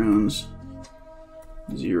grunes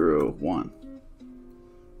 0, 1.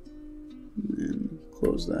 And then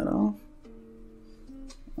close that off.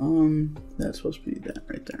 That's supposed to be that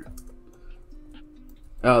right there.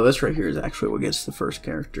 Oh, this right here is actually what gets the first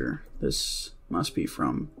character. This must be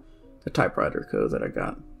from the typewriter code that I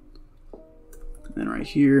got. And then right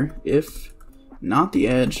here, if not the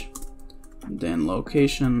edge, then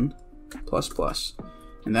location ++.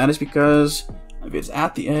 And that is because if it's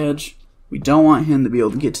at the edge, we don't want him to be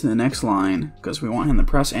able to get to the next line, because we want him to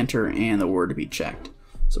press enter and the word to be checked.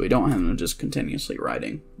 So we don't want him to just continuously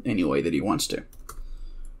writing any way that he wants to.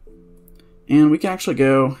 And we can actually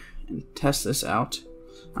go and test this out.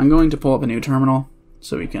 I'm going to pull up a new terminal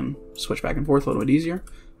so we can switch back and forth a little bit easier.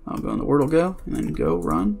 I'll go in the WORDLE Go, and then go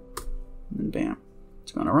run, and then bam,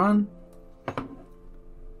 it's gonna run.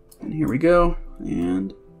 And here we go,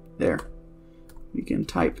 and there. We can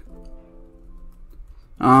type.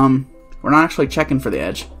 We're not actually checking for the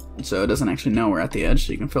edge, so it doesn't actually know we're at the edge,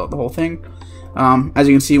 so you can fill out the whole thing. As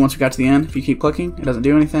you can see, once we got to the end, if you keep clicking, it doesn't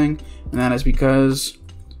do anything, and that is because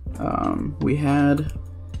we had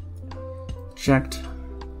checked,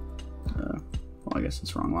 well, I guess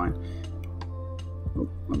it's the wrong line. Oh,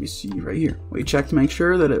 let me see right here. We checked to make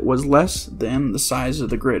sure that it was less than the size of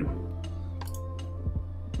the grid.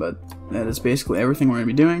 But that is basically everything we're going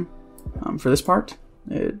to be doing for this part.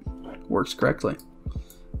 It works correctly.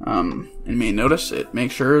 And you may notice it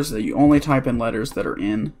makes sure that you only type in letters that are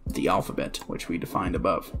in the alphabet, which we defined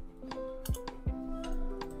above.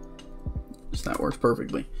 So that works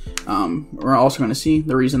perfectly. We're also going to see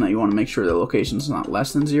the reason that you want to make sure the location is not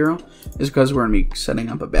less than 0 is because we're going to be setting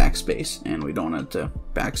up a backspace, and we don't want to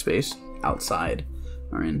backspace outside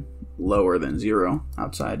or in lower than 0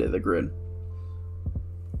 outside of the grid.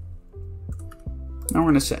 Now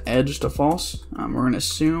we're going to set edge to false. We're going to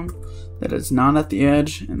assume that it's not at the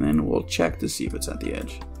edge, and then we'll check to see if it's at the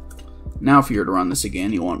edge. Now if you were to run this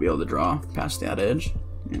again, you won't be able to draw past that edge.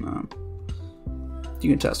 And you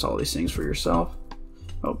can test all these things for yourself.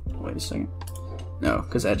 Oh, wait a second. No,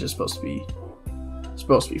 because edge is supposed to be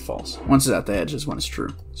false. Once it's at the edge is when it's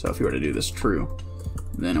true. So if you were to do this true,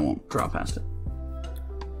 then it won't draw past it.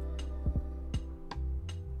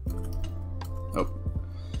 Oh.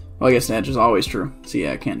 Well, I guess the edge is always true. So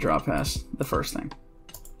yeah, I can't draw past the first thing.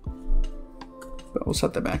 But we'll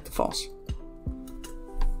set that back to false.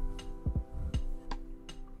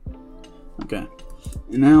 Okay.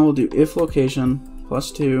 And now we'll do if location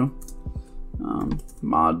plus 2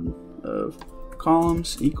 mod of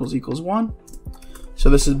columns equals 1. So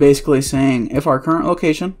this is basically saying if our current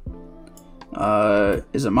location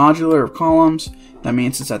is a modular of columns, that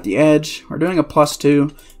means it's at the edge. We're doing a plus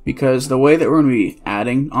 2 because the way that we're going to be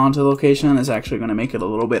adding onto the location is actually going to make it a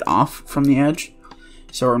little bit off from the edge.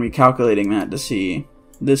 So we're going to be calculating that to see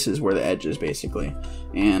this is where the edge is basically.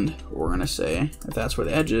 And we're going to say if that's where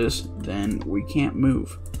the edge is, then we can't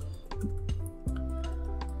move.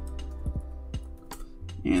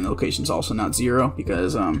 And the location's also not 0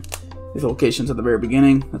 because if the location's at the very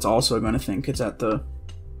beginning, it's also going to think it's at the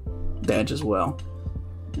edge as well.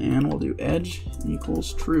 And we'll do edge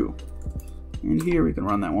equals true. And here we can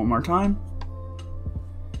run that one more time.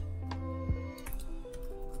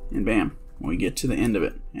 And bam, we get to the end of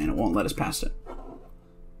it, and it won't let us past it.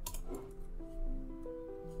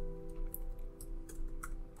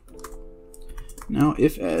 Now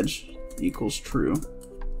if edge equals true,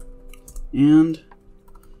 and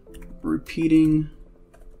repeating,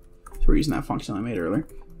 so we're using that function I made earlier,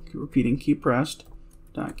 repeating key pressed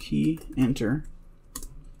dot key enter,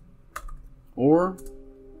 or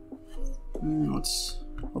let's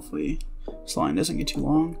hopefully this line doesn't get too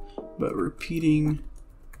long, but repeating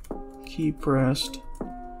key pressed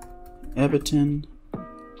Ebiten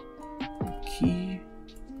key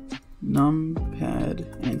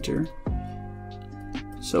numpad enter.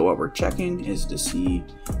 So what we're checking is to see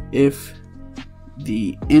if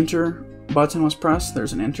the enter button was pressed.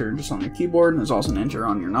 There's an enter just on your keyboard, and there's also an enter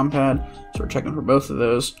on your numpad. So we're checking for both of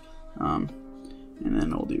those. And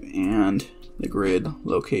then we'll do and the grid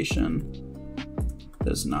location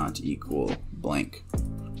does not equal blank.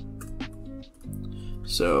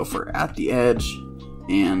 So if we're at the edge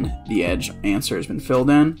and the edge answer has been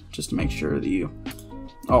filled in, just to make sure that you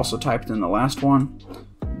also typed in the last one,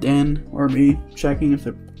 then we'll be checking if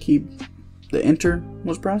the enter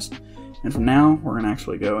was pressed. And from now, we're going to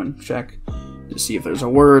actually go and check to see if there's a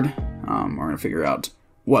word. We're going to figure out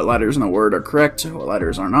what letters in the word are correct, what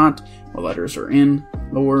letters are not, what letters are in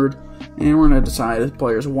the word, and we're going to decide if the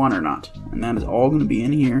player is 1 or not. And that is all going to be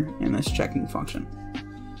in here in this checking function.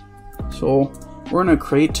 So we're going to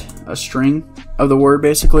create a string of the word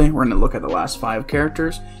basically. We're going to look at the last 5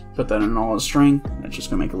 characters, put that in all as a string. That's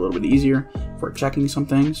just going to make it a little bit easier for checking some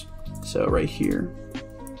things. So right here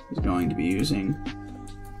is going to be using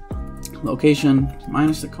location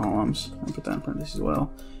minus the columns, and put that in parentheses as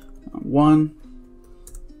well, 1,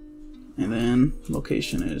 and then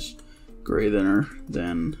location is greater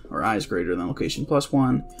than, or I is greater than location plus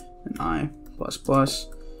 1, and I plus plus.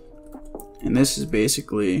 And this is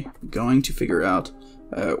basically going to figure out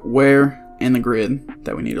where in the grid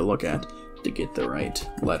that we need to look at to get the right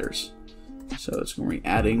letters. So it's going to be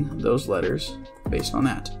adding those letters based on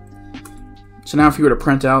that. So now if you were to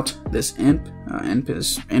print out this imp, imp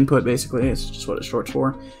is input basically, it's just what it's short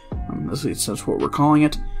for. That's what we're calling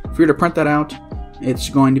it. If you were to print that out, it's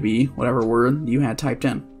going to be whatever word you had typed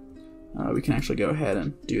in. We can actually go ahead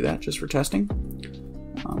and do that just for testing.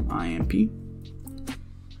 IMP.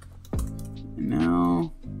 And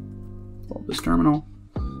now, pull up this terminal.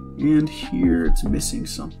 And here it's missing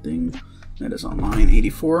something that is on line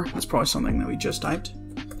 84. That's probably something that we just typed.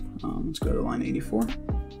 Let's go to line 84.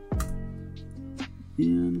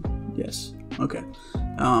 And yes, okay.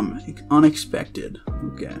 Unexpected.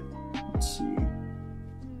 Okay, let's see.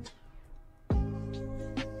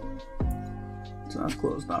 So that's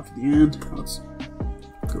closed off at the end. Let's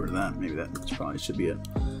go rid of that. Maybe that probably should be it.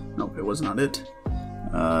 Nope, it was not it.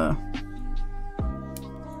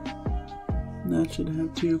 That should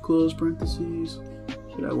have 2 closed parentheses.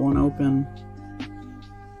 Should have 1 open.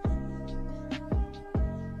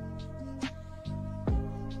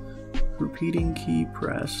 Repeating key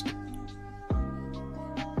pressed.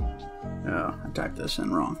 Oh, I typed this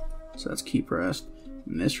in wrong. So that's key pressed.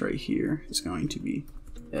 And this right here is going to be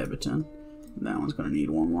Ebiten. And that one's going to need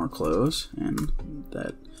 1 more close. And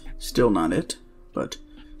that's still not it. But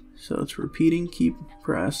so it's repeating key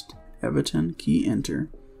pressed, Ebiten, key enter,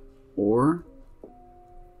 or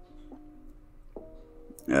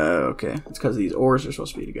okay, it's because these ors are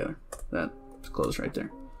supposed to be together. That's closed right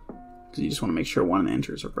there. Because you just want to make sure 1 of the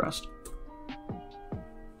enters are pressed.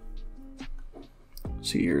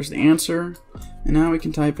 So here's the answer. And now we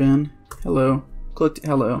can type in hello, clicked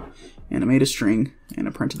hello, and it made a string, and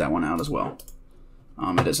it printed that one out as well.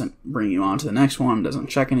 It doesn't bring you on to the next one, doesn't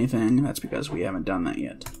check anything. That's because we haven't done that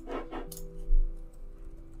yet.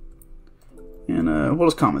 And we'll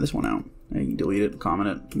just comment this one out. You can delete it, comment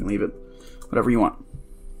it, you can leave it, whatever you want.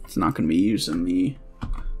 It's not going to be used in the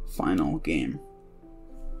final game.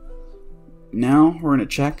 Now we're going to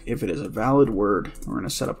check if it is a valid word. We're going to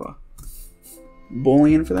set up a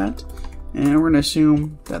Boolean for that, and we're going to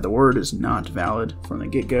assume that the word is not valid from the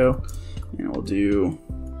get-go, and we'll do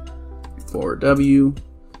for W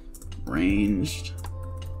ranged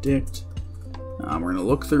dict. We're going to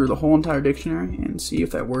look through the whole entire dictionary and see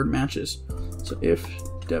if that word matches. So if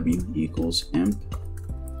W equals imp,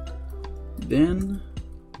 then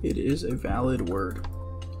it is a valid word.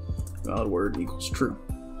 Valid word equals true.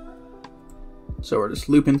 So we're just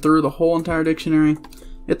looping through the whole entire dictionary.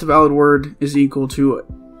 If the valid word is equal to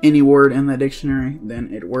any word in that dictionary,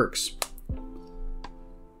 then it works.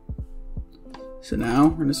 So now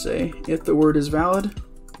we're going to say if the word is valid,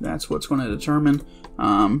 that's what's going to determine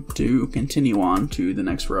to continue on to the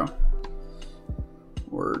next row.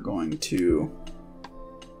 We're going to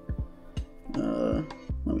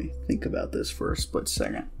let me think about this for a split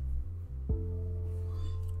second.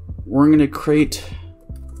 We're going to create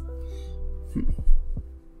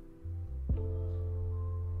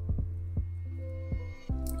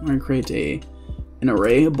an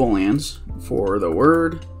array of booleans for the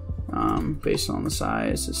word based on the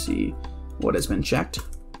size to see what has been checked.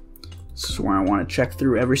 So where I want to check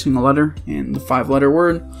through every single letter in the 5-letter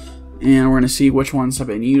word, and we're going to see which ones have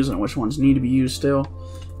been used and which ones need to be used still.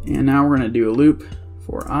 And now we're going to do a loop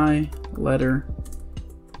for I, letter,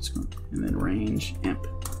 and then range imp.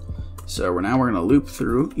 So we're going to loop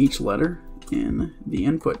through each letter in the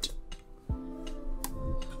input.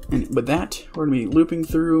 And with that, we're going to be looping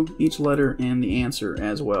through each letter and the answer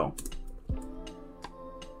as well.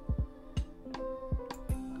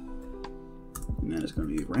 And that is going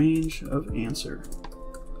to be range of answer.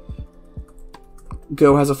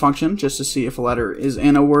 Go has a function just to see if a letter is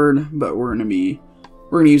in a word, but we're going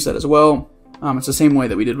to use that as well. It's the same way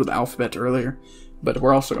that we did with alphabet earlier, but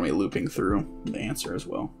we're also going to be looping through the answer as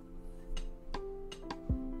well.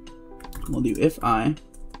 We'll do if I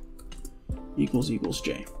equals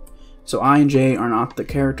j. So I and j are not the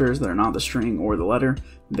characters, they're not the string or the letter,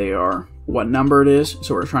 they are what number it is.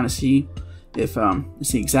 So we're trying to see if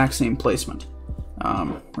it's the exact same placement.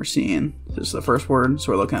 We're seeing this is the first word,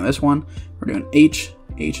 so we're looking at this one. We're doing H.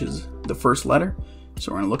 H is the first letter,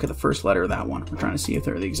 so we're going to look at the first letter of that one. We're trying to see if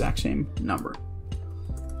they're the exact same number.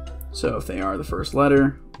 So if they are the first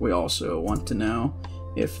letter, we also want to know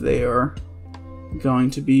if they are going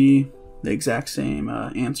to be the exact same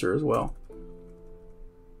answer as well.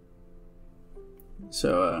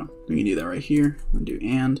 So we can do that right here. We'll do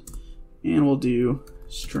and we'll do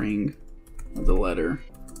string of the letter.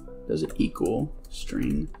 Does it equal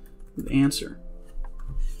string with answer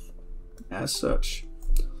as such?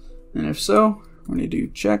 And if so, we're going to do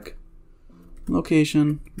check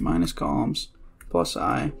location minus columns plus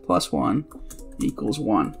I plus 1 equals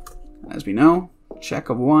 1. As we know, check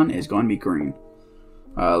of 1 is going to be green.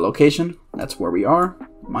 Location, that's where we are,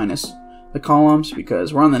 minus the columns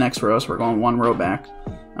because we're on the next row, so we're going 1 row back,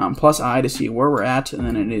 plus I to see where we're at, and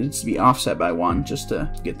then it needs to be offset by 1 just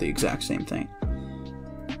to get the exact same thing.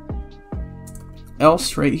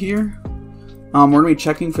 else right here. We're going to be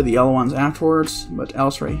checking for the yellow ones afterwards, but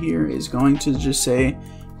else right here is going to just say,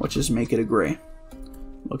 let's just make it a gray.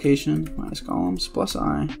 Location minus columns plus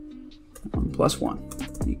I plus 1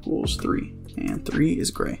 equals 3, and 3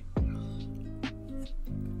 is gray.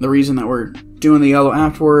 The reason that we're doing the yellow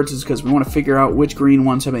afterwards is because we want to figure out which green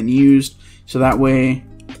ones have been used, so that way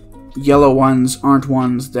yellow ones aren't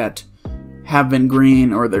ones that have been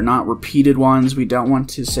green, or they're not repeated ones. We don't want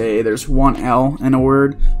to say there's one L in a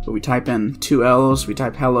word, but we type in 2 L's, we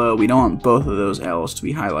type hello. We don't want both of those L's to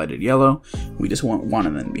be highlighted yellow. We just want one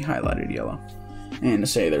of them to be highlighted yellow. And to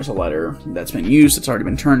say there's a letter that's been used, that's already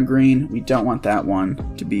been turned green, we don't want that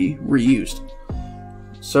one to be reused.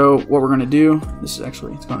 So what we're going to do, it's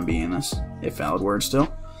going to be in this if valid word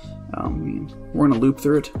still. We're going to loop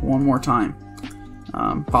through it one more time.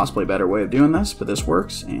 Possibly a better way of doing this, but this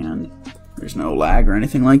works, and there's no lag or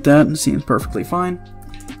anything like that. It seems perfectly fine.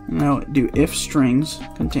 Now do if strings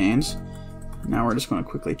contains. Now we're just going to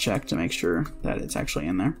quickly check to make sure that it's actually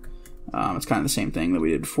in there. It's kind of the same thing that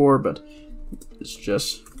we did before, but it's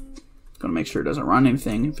just going to make sure it doesn't run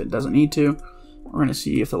anything if it doesn't need to. We're going to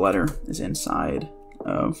see if the letter is inside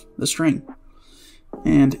of the string.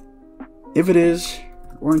 And if it is,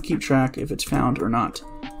 we're going to keep track if it's found or not.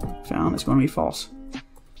 Found is going to be false.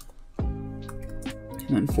 And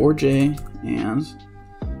then for J, ands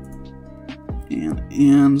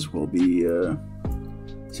will be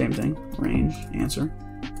same thing, range, answer.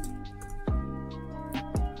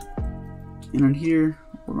 And in here,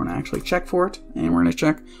 we're going to actually check for it, and we're going to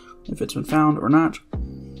check if it's been found or not.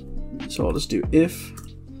 So I'll just do if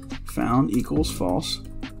found equals false,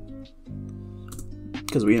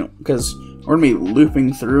 because we're going to be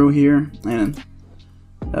looping through here, and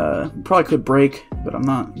probably could break, but I'm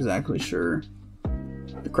not exactly sure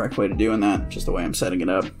the correct way to doing that, just the way I'm setting it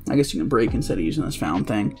up. I guess you can break instead of using this found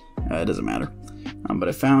thing. It doesn't matter. But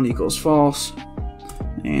if found equals false,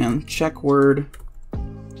 and check word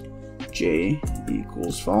J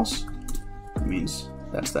equals false, that means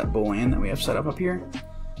that's that boolean that we have set up here.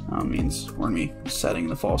 Means we're going to be setting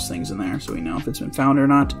the false things in there so we know if it's been found or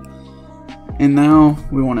not. And now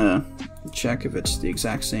we want to check if it's the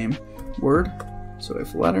exact same word. So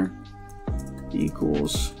if letter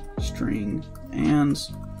equals string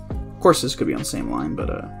ands, of course this could be on the same line, but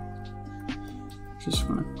just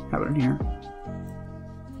going to have it in here.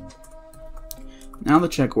 Now the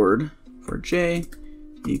check word for J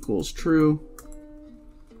equals true,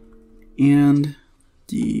 and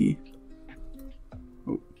the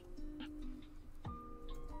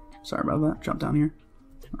sorry about that, jump down here,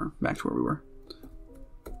 or back to where we were.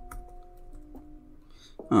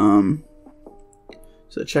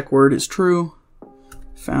 So the check word is true,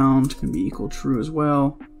 found can be equal true as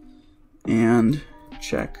well, and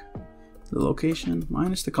check the location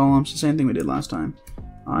minus the columns, the same thing we did last time.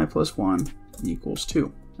 I plus 1 equals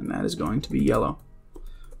 2, and that is going to be yellow.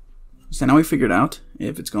 So now we figured out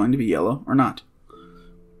if it's going to be yellow or not.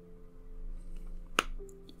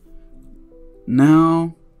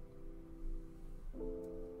 Now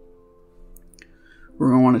we're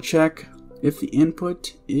going to want to check if the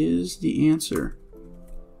input is the answer.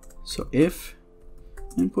 So if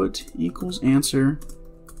input equals answer,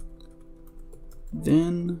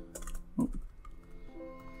 then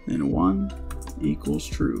 1 equals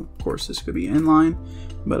true. Of course, this could be inline,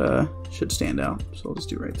 but should stand out. So I'll just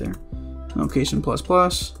do it right there. Location plus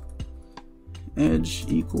plus, edge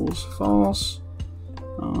equals false.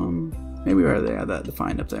 Maybe we already had that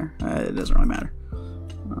defined up there. It doesn't really matter.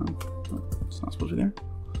 It's not supposed to be there.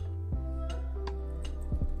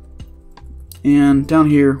 And down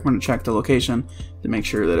here, we're going to check the location to make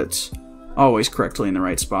sure that it's always correctly in the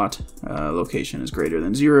right spot. Location is greater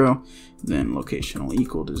than 0, then location will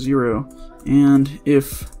equal to 0. And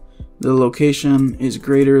if the location is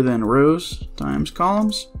greater than rows times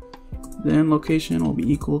columns, then location will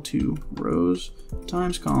be equal to rows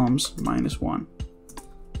times columns minus 1.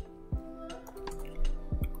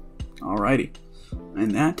 Alrighty,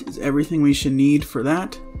 and that is everything we should need for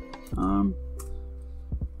that.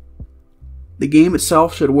 The game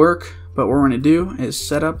itself should work, but what we're going to do is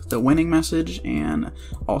set up the winning message and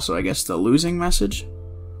also, I guess, the losing message.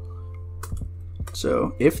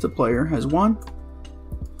 So if the player has won,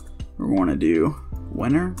 we're going to do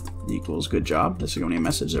winner equals good job. This is going to be a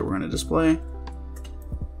message that we're going to display.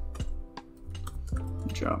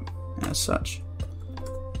 Good job, as such.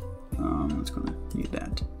 It's going to need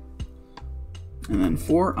that. And then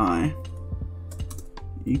for I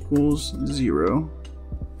equals 0,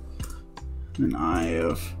 then I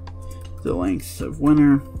of the length of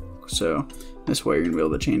winner. So this way you're going to be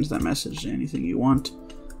able to change that message to anything you want.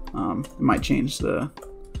 It might change the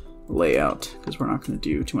layout, because we're not going to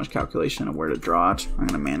do too much calculation of where to draw it. I'm going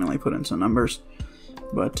to manually put in some numbers,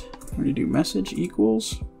 but we're going to do message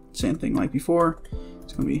equals, same thing like before.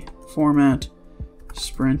 It's going to be format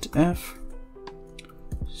sprint f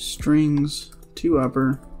strings to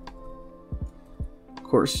upper. Of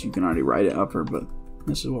course, you can already write it upper, but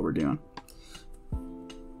this is what we're doing.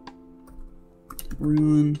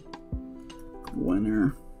 Ruin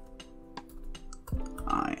winner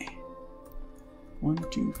I. 1,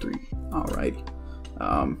 2, 3.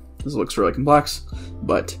 Alrighty. This looks really complex,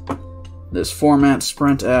 but this format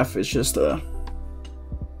sprint f is just the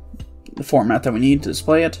format that we need to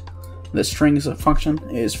display it. The strings function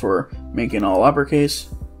is for making all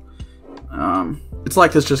uppercase. It's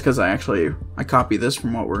like this just because I copied this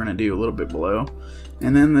from what we're gonna do a little bit below.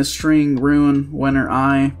 And then the string ruin winner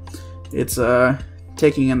I, it's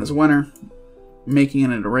taking in this winner, making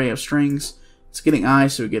it an array of strings. It's getting I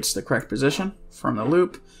so it gets the correct position from the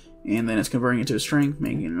loop, and then it's converting it to a string,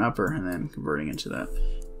 making it an upper, and then converting it to that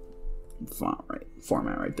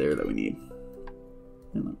format right there that we need.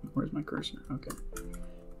 And where's my cursor? Okay.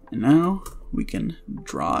 And now we can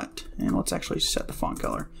draw it, and let's actually set the font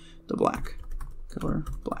color to black. Color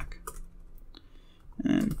black.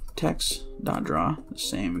 And text.draw the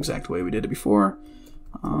same exact way we did it before.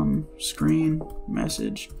 Screen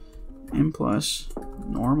message m plus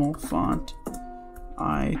normal font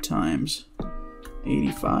I times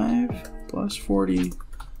 85 plus 40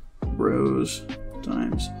 rows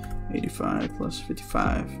times 85 plus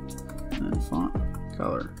 55 and then font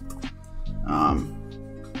color.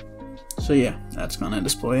 So yeah, that's going to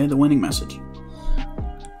display the winning message.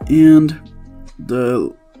 And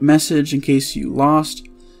the message, in case you lost,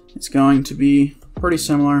 it's going to be pretty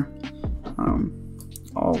similar.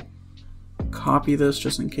 I'll copy this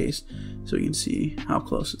just in case so you can see how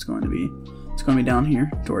close it's going to be. It's going to be down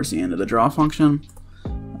here towards the end of the draw function.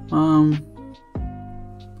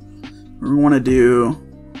 We want to do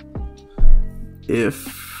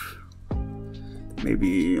if,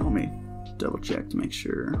 maybe, let me double check to make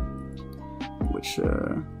sure which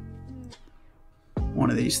one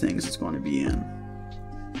of these things it's going to be in.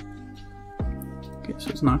 Okay, so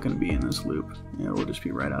it's not going to be in this loop. Yeah, it will just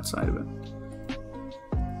be right outside of it.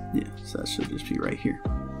 Yeah, so that should just be right here.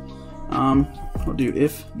 We'll do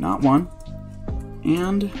if not 1,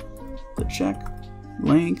 and the check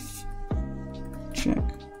length check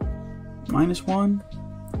minus 1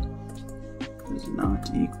 does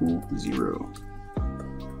not equal 0.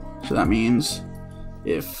 So that means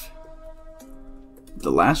if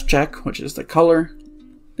the last check, which is the color,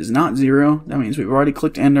 is not 0, that means we've already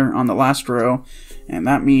clicked enter on the last row, and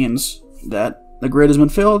that means that the grid has been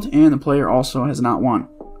filled and the player also has not won.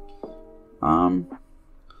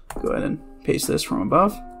 Go ahead and paste this from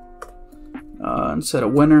above. Instead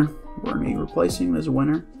of winner, we're going to be replacing this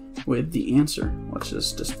winner with the answer. Let's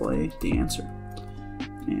just display the answer.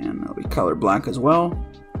 And that'll be color black as well.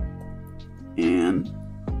 And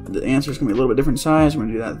the answer is going to be a little bit different size. We're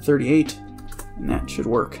going to do that at 38, and that should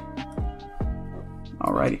work.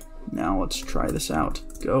 Alrighty, now let's try this out.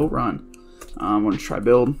 Go run. I'm going to try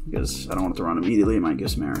build because I don't want it to run immediately. It might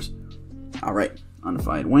give some errors. Alright,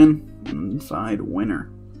 undefined win, undefined winner.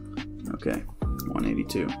 Okay,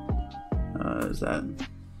 182. Is that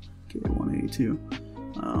okay? 182.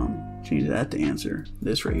 Change that to answer.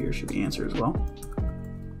 This right here should be answer as well.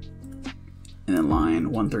 And then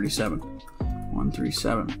line 137.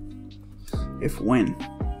 137. If win.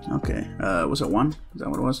 Okay. Was it 1? Is that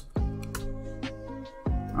what it was?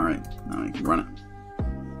 Alright, now we can run it.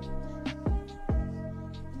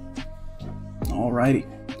 Alrighty.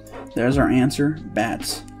 There's our answer,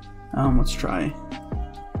 bats. Let's try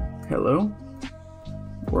hello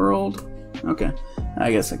world. Okay, I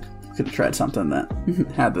guess I could have tried something that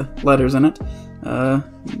had the letters in it.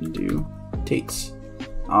 Do Tates.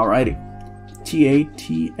 Alrighty.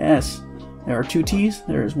 T-A-T-S. There are 2 T's,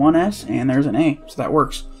 there's 1 S, and there's an A, so that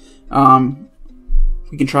works.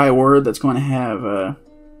 We can try a word that's going to have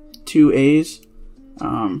 2 A's.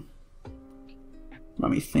 Let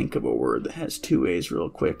me think of a word that has 2 A's real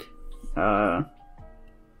quick. Here,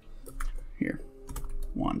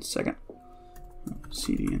 1 second.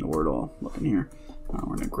 CD in the WORDLE, looking here. We're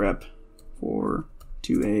going to grep for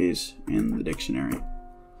 2 A's in the dictionary.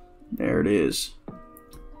 There it is.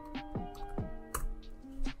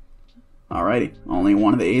 Alrighty, only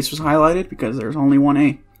one of the A's was highlighted because there's only 1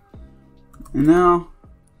 A. And now,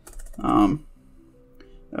 oh,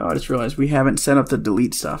 I just realized we haven't set up the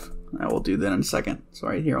delete stuff. I will do that in a second. So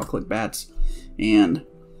right here, I'll click bats, and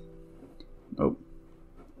oh,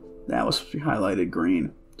 that was supposed to be highlighted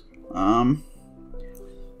green.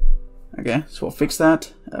 Okay, so we'll fix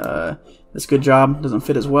that. This good job doesn't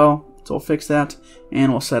fit as well, so we'll fix that,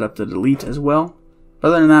 and we'll set up the delete as well. But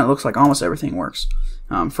other than that, it looks like almost everything works.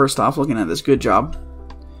 First off, looking at this good job,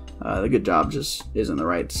 the good job just isn't the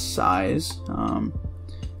right size.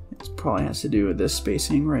 It probably has to do with this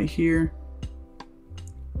spacing right here.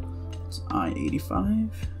 It's I-85,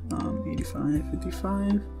 85,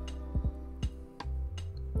 55.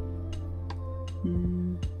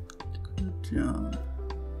 Good job.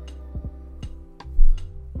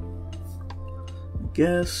 I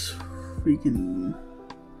guess we can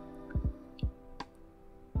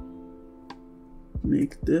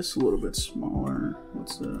make this a little bit smaller.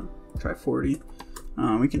 Let's try 40.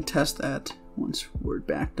 We can test that once we're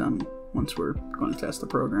back done, once we're going to test the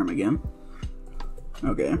program again.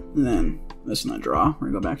 Okay, and then this is not draw. We're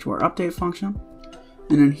going to go back to our update function.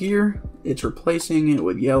 And in here, it's replacing it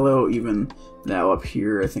with yellow, even though up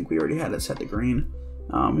here, I think we already had it set to green.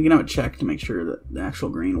 We can have it checked to make sure that the actual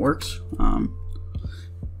green works.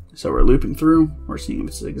 So we're looping through, we're seeing if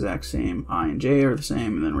it's the exact same I and J are the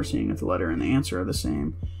same, and then we're seeing if the letter and the answer are the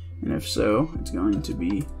same. And if so, it's going to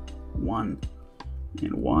be 1.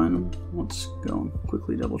 And 1, let's go and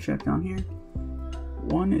quickly double check down here.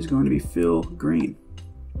 1 is going to be fill green.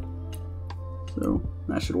 So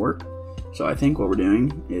that should work. So I think what we're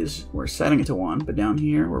doing is we're setting it to 1, but down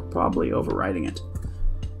here we're probably overriding it.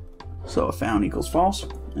 So if found equals false,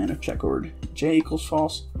 and if checkword J equals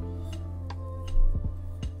false.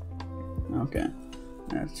 Okay,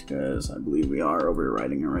 that's because I believe we are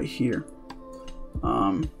overriding it right here.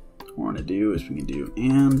 What we want to do is we can do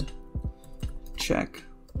and check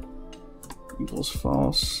equals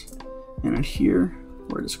false, and in here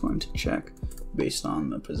we're just going to check based on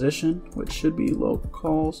the position, which should be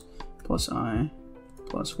localcalls plus I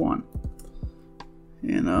plus 1.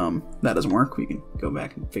 And that doesn't work. We can go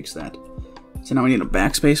back and fix that. So now we need a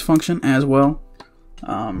backspace function as well.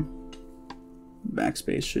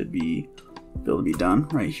 Backspace should be able to be done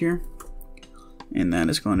right here, and that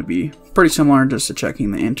is going to be pretty similar just to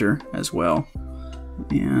checking the enter as well.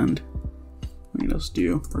 And we can just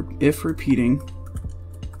do if repeating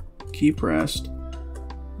key pressed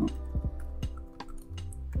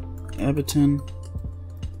Ebiten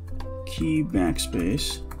key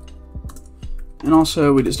backspace, and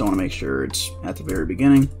also we just don't want to make sure it's at the very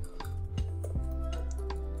beginning.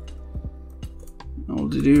 And we'll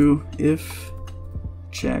do if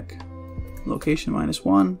check location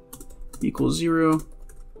 -1 equals 0,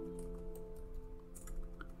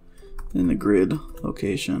 then the grid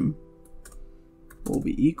location will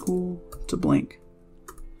be equal to blank.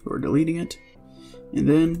 So we're deleting it, and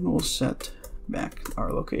then we'll set back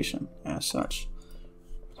our location as such.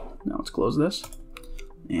 Now let's close this,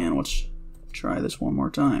 and let's try this one more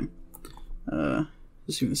time.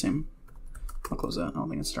 Let's do the same. I'll close that. I don't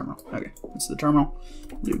think it's terminal. Okay, it's the terminal.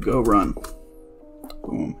 Do go run.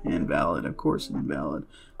 Boom, invalid. Of course, invalid.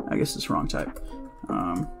 I guess it's wrong type.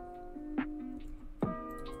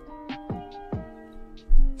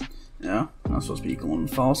 Yeah, not supposed to be equal and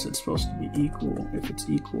false. It's supposed to be equal if it's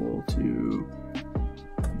equal to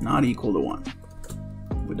not equal to 1.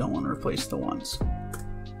 We don't want to replace the ones.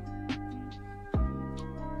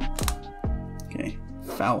 Okay,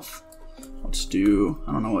 falf. Let's do,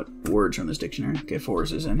 I don't know what words are in this dictionary. Okay,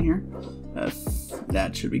 force is in here.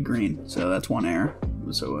 That should be green, so that's one error.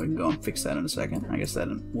 So we can go and fix that in a second. I guess that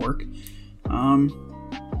didn't work.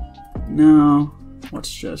 Now,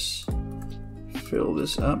 let's just fill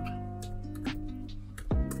this up.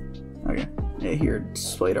 Okay, yeah, here it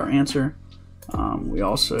displayed our answer.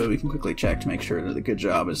 We can quickly check to make sure that the good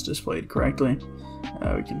job is displayed correctly.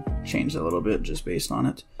 We can change that a little bit just based on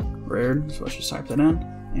it. Rared, so let's just type that in,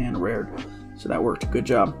 and rared. So that worked, good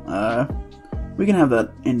job. We can have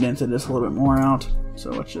that indented just a little bit more out,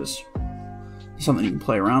 so let's just, something you can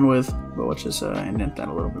play around with, but let's just indent that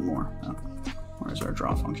a little bit more. Where's our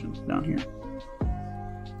draw function? Down here.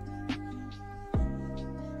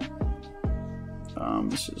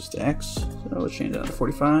 This is the X, so let's change that to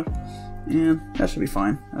 45, and that should be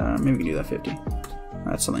fine. Maybe we can do that 50.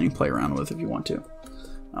 That's something you can play around with if you want to.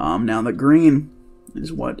 Now the green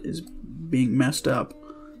is what is being messed up,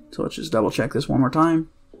 so let's just double check this one more time.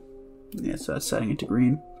 Yeah, so that's setting it to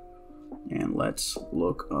green, and let's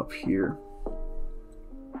look up here.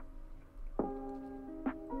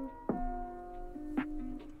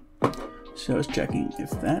 So it's checking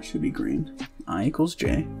if that should be green, I equals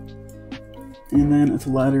J. And then if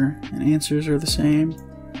the letter and answers are the same.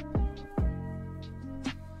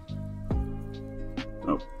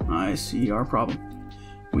 Oh, I see our problem.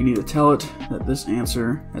 We need to tell it that this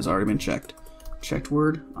answer has already been checked. Checked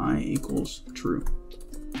word, I equals true.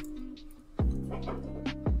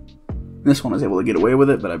 This one was able to get away with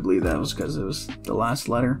it, but I believe that was because it was the last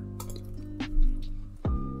letter.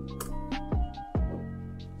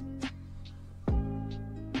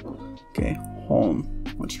 Okay, home.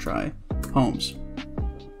 Let's try homes.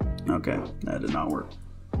 Okay, that did not work.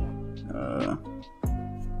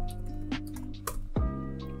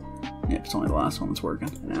 Yeah, it's only the last one that's working.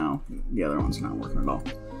 Now the other one's not working at all.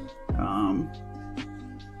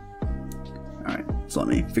 Alright, so let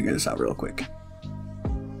me figure this out real quick.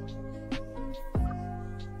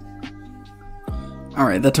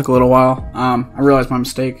 Alright, that took a little while. I realized my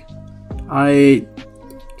mistake. I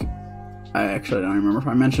actually don't remember if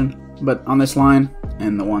I mentioned, but on this line,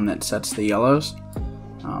 and the one that sets the yellows,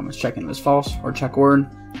 it's checking if it's false or check word.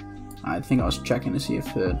 I think I was checking to see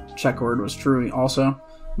if the check word was true also,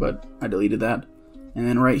 but I deleted that. And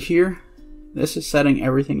then right here, this is setting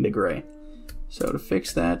everything to gray. So to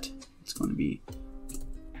fix that, it's going to be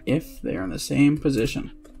if they're in the same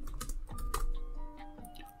position.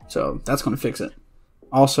 So that's going to fix it.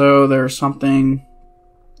 Also, there's something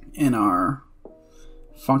in our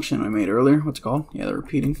function we made earlier. What's it called? Yeah, the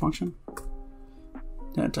repeating function.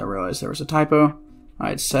 That I realized there was a typo. I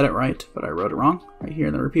had set it right, but I wrote it wrong. Right here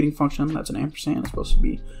in the repeating function, that's an ampersand. It's supposed to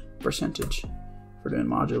be percentage for doing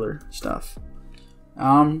modular stuff.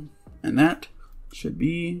 And that should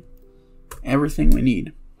be everything we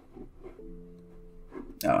need.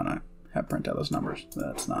 Oh, and I have printed out those numbers.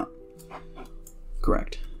 That's not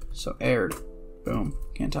correct. So aired. Boom.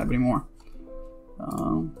 Can't type anymore.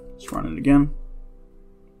 Let's run it again.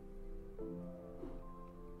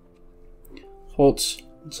 Holtz.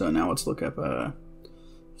 So now let's look up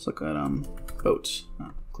boats.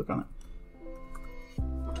 Click on it.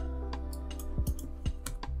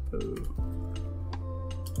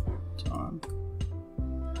 It's on.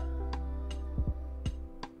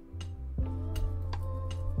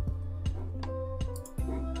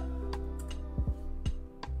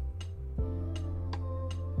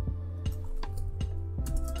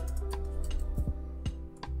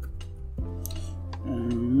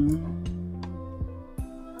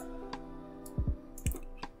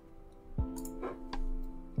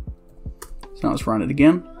 So now let's run it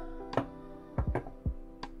again.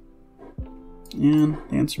 And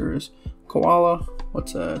the answer is koala.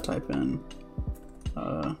 Let's type in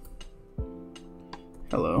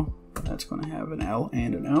hello. That's going to have an L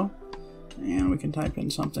and an O. And we can type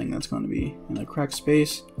in something that's going to be in the correct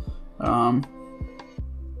space. World's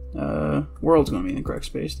going to be in the correct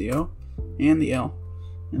space, the O and the L.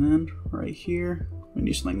 And then right here, we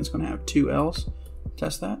do something that's going to have two L's.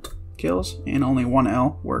 Test that. Kills. And only one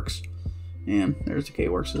L works. And there's the K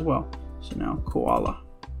works as well. So now koala.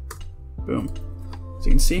 Boom. As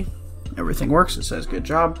you can see, everything works. It says good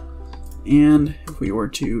job. And if we were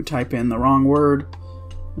to type in the wrong word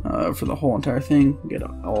for the whole entire thing, get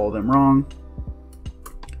all of them wrong.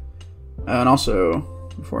 And also,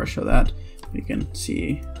 before I show that, we can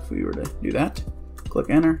see if we were to do that, click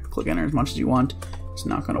enter as much as you want. It's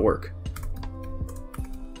not going to work.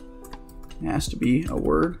 It has to be a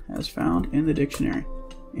word as found in the dictionary.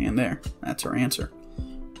 And there, that's our answer.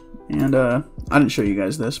 And I didn't show you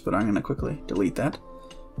guys this, but I'm going to quickly delete that.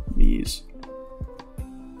 These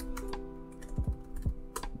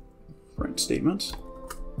print statements.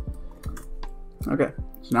 Okay,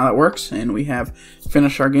 so now that works, and we have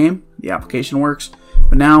finished our game. The application works.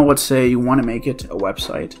 But now let's say you want to make it a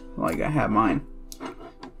website, like I have mine.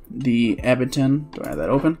 The Ebiten, do I have that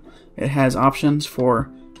open? It has options for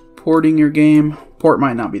porting your game. Port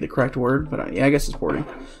might not be the correct word, but yeah, I guess it's porting.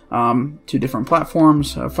 To different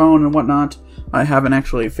platforms, phone and whatnot. I haven't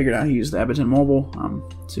actually figured out how to use the Ebiten mobile,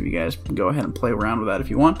 so you guys can go ahead and play around with that if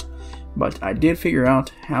you want. But I did figure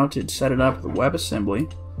out how to set it up with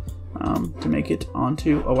WebAssembly to make it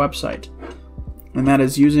onto a website. And that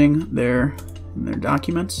is using their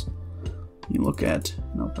documents. You look at,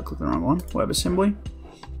 nope, I clicked the wrong one, WebAssembly.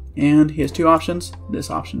 And he has two options.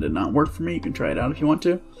 This option did not work for me. You can try it out if you want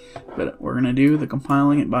to. But we're going to do the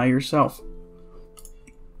compiling it by yourself.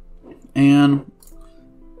 And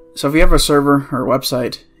so if you have a server or a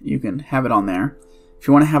website, you can have it on there. If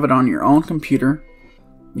you want to have it on your own computer,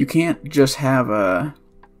 you can't just have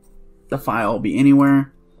the file be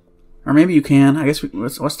anywhere. Or maybe you can. I guess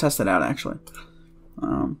let's test it out actually.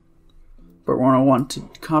 But we're going to want to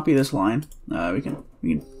copy this line. We can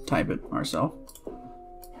type it ourselves.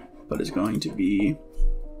 But it's going to be,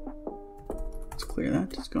 let's clear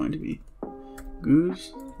that, it's going to be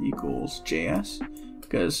goose equals JS,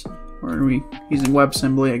 because we're going to be using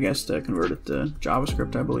WebAssembly, I guess, to convert it to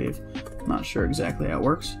JavaScript, I believe. I'm not sure exactly how it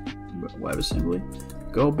works, but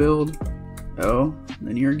WebAssembly. Go build,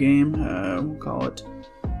 then your game, we'll call it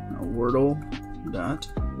WORDLE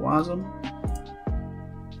wasm.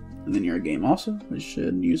 And then your game also, which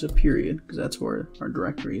should use a period because that's where our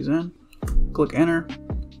directory is in. Click enter,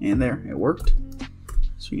 and there, it worked.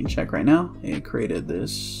 So you can check right now, it created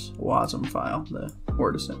this wasm file, the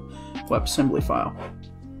WebAssembly file.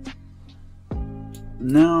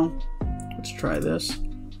 Now, let's try this.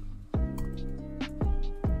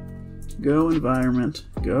 Go environment,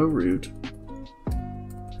 go root,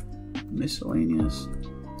 miscellaneous,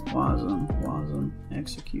 wasm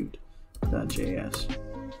execute.js.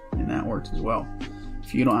 And that works as well.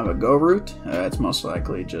 If you don't have a go root, it's most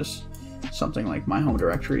likely just something like my home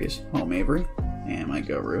directory is home Avery, and my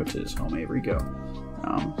go root is home Avery go.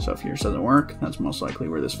 So if yours doesn't work, that's most likely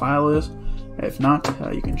where this file is. If not,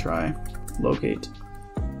 you can try locate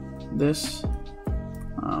this.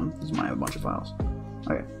 This might have a bunch of files.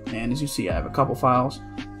 Okay, and as you see, I have a couple files,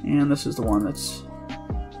 and this is the one that's,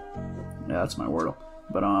 yeah, that's my WORDLE.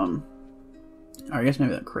 But I guess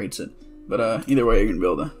maybe that creates it. But either way, you're gonna be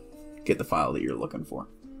able to get the file that you're looking for.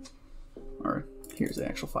 Or here's the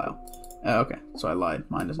actual file. Okay, so I lied.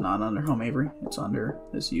 Mine is not under home Avery. It's under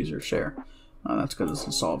this user share. That's because it's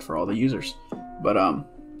installed for all the users. But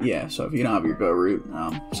yeah, so if you don't have your go root,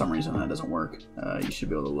 for some reason that doesn't work, you should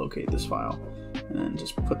be able to locate this file and then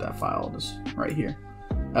just put that file just right here.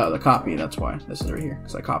 The copy, that's why this is right here,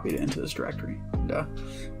 because I copied it into this directory. Duh.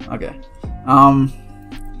 Okay.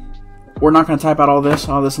 We're not going to type out all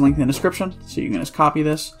this link in the description, so you can just copy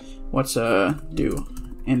this. Let's do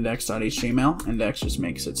index.html. Index just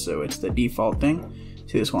makes it so it's the default thing.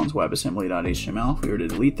 See, this one's webassembly.html. If we were to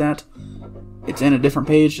delete that, it's in a different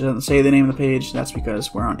page. It doesn't say the name of the page. That's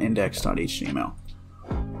because we're on index.html.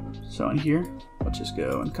 So in here, let's just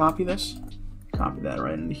go and copy this. Copy that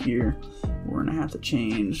right into here. We're going to have to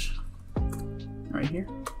change right here.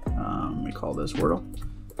 We call this WORDLE.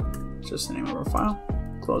 It's just the name of our file.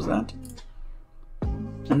 Close that.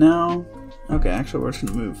 And now, okay, actually we're just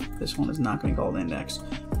going to move. This one is not going to be called index.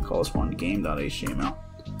 We'll call this one game.html.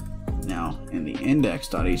 Now, in the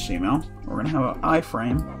index.html, we're going to have an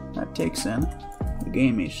iframe that takes in the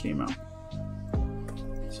game HTML.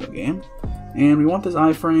 So game. And we want this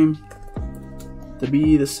iframe to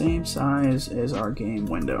be the same size as our game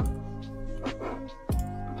window,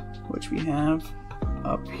 which we have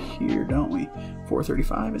up here, don't we?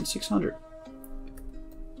 435 and 600.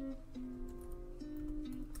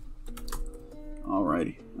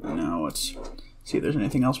 Alrighty, now let's see if there's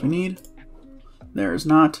anything else we need. There is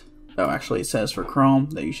not. Oh, actually it says for Chrome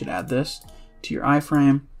that you should add this to your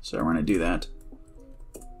iframe, so we're going to do that.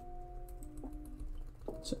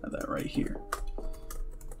 Let's add that right here.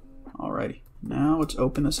 Alrighty, now let's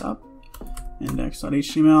open this up.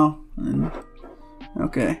 Index.html, and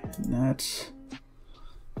okay, that's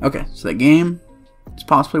okay. So the game is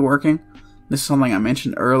possibly working. This is something I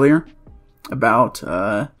mentioned earlier about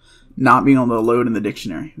not being able to load in the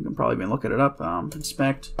dictionary. You can probably been looking it up.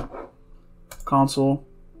 Inspect console.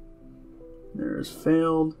 There's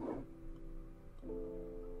failed.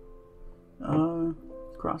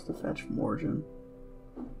 Cross the fetch from origin.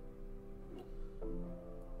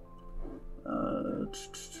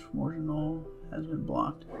 Marginal has been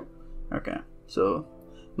blocked. Okay, so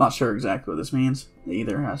not sure exactly what this means. It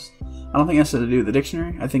either has, I don't think it has to do with the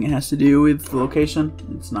dictionary. I think it has to do with the location.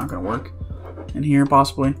 It's not going to work in here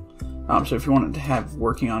possibly. So if you want it to have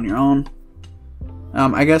working on your own,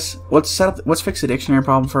 I guess let's fix the dictionary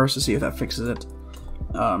problem first to see if that fixes it.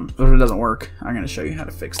 If it doesn't work, I'm going to show you how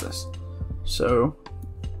to fix this. So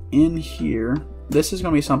in here, this is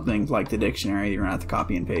going to be something like the dictionary. You're going to have to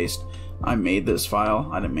copy and paste. I made this file.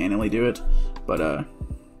 I didn't manually do it, but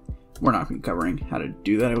we're not going to be covering how to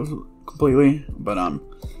do that completely. But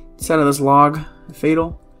instead of this log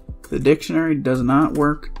fatal, the dictionary does not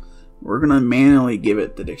work. We're going to manually give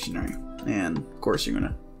it the dictionary, and of course you're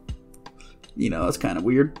going to, that's kind of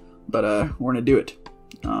weird, but we're going to do it.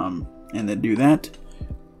 And then do that.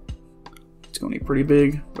 It's going to be pretty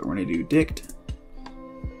big, but we're going to do dict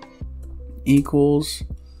equals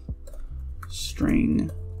string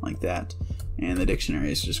like that, and the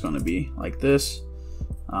dictionary is just going to be like this.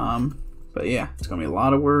 But yeah, it's going to be a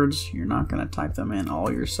lot of words. You're not going to type them in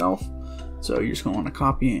all yourself, so you're just going to want to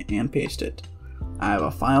copy and paste it. I have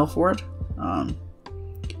a file for it.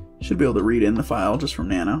 Should be able to read in the file just from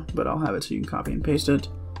Nano, but I'll have it so you can copy and paste it.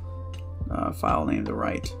 File name to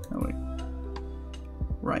write. Oh wait,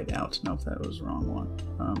 write out. Nope, that was the wrong one.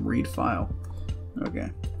 Read file.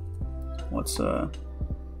 Okay, let's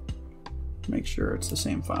make sure it's the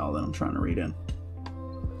same file that I'm trying to read in.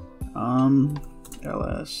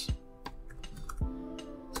 ls.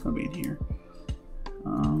 It's gonna be in here.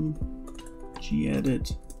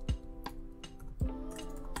 Gedit.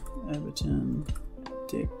 Ebiten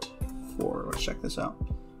dict4. Let's check this out.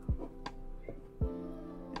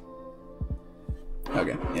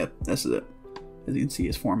 Okay, yep, this is it. As you can see,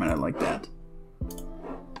 it's formatted like that.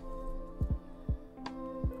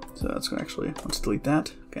 So that's actually, let's delete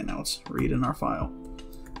that. Okay, now let's read in our file.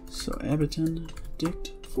 So Ebiten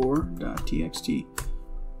dict4.txt,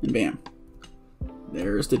 and bam,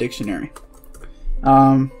 there's the dictionary.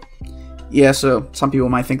 Yeah, so some people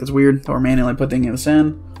might think it's weird or manually putting this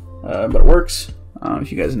in, but it works.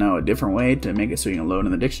 If you guys know a different way to make it so you can load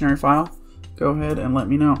in the dictionary file, go ahead and let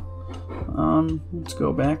me know. Let's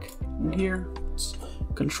go back in here.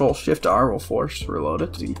 Control-Shift-R will force reload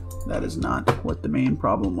it. See, that is not what the main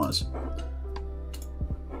problem was,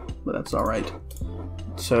 but that's alright.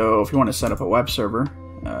 So if you want to set up a web server,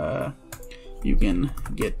 you can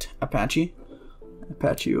get Apache.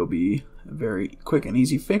 Apache will be a very quick and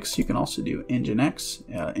easy fix. You can also do Nginx,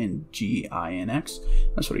 Nginx.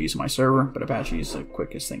 That's what I use on my server, but Apache is the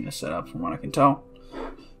quickest thing to set up from what I can tell.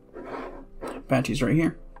 Apache's right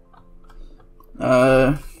here.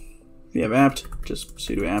 If you have apt, just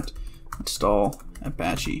sudo apt install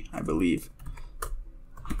Apache, I believe.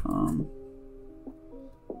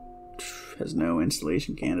 Has no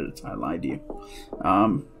installation candidates. I lied to you.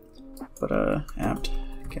 Apt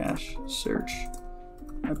cache search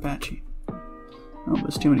Apache. Oh,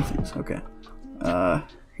 there's too many things. Okay.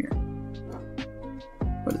 Here.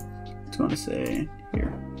 But it's going to say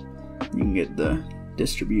here. You can get the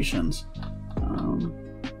distributions.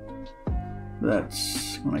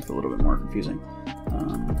 That's going to make it a little bit more confusing.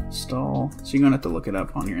 Install. So you're going to have to look it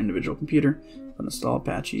up on your individual computer. But install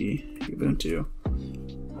Apache Ubuntu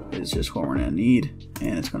is just what we're going to need.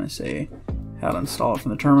 And it's going to say how to install it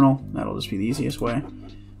from the terminal. That'll just be the easiest way.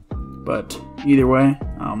 But either way,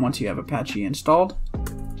 once you have Apache installed,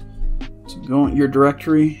 your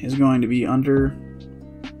directory is going to be under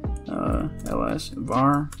ls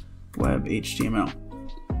var web html.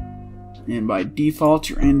 And by default,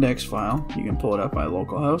 your index file, you can pull it up by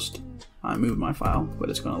localhost. I moved my file,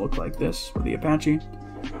 but it's going to look like this with the Apache.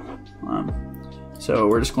 So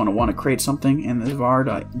we're just going to want to create something in this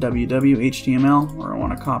var.ww.html, where I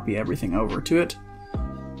want to copy everything over to it.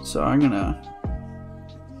 So I'm going to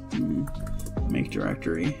make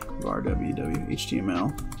directory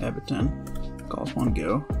var.ww.html ebiten calls one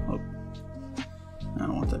go. Oh, I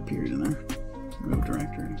don't want that period in there. Remove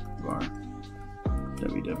directory var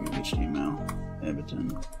www.html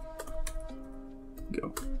ebiten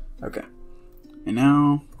go. Okay, and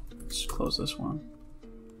now let's close this one.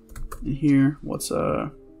 In here, let's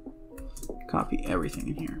copy everything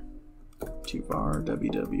in here to var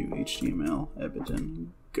www.html ebiten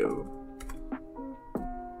go.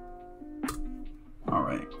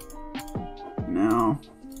 Alright, now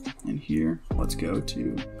in here, let's go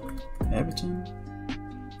to Ebiten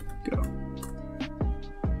go.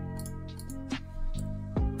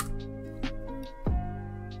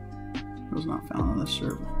 It was not found on this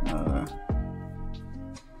server.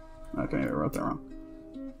 Okay, I wrote that wrong.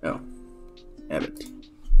 Oh, Ebit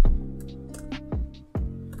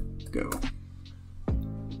go.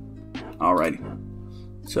 Alrighty,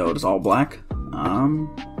 so it's all black.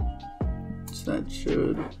 So that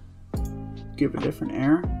should give a different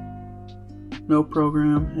error. No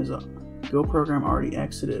program has a Go program already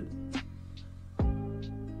exited.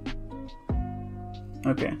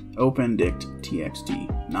 Okay, open dict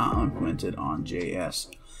txt not implemented on JS.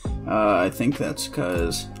 I think that's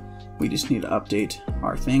because we just need to update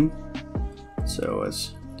our thing. So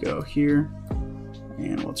let's go here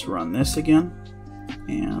and let's run this again.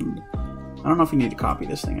 And I don't know if you need to copy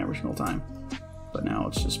this thing every single time, but now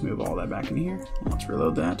let's just move all that back in here. Let's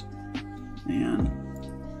reload that, and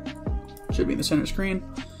it should be in the center screen.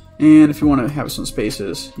 And if you want to have some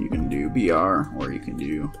spaces, you can do BR, or you can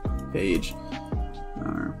do page,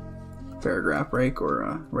 or paragraph break, or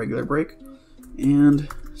a regular break. And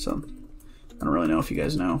so I don't really know if you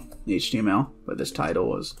guys know HTML, but this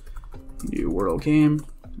title is, you do WORDLE game,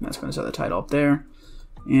 and that's going to set the title up there.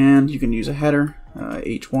 And you can use a header,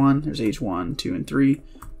 H1, there's H1, 2, and 3.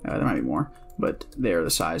 There might be more, but they're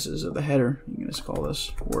the sizes of the header. You can just call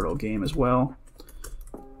this WORDLE game as well.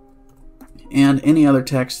 And any other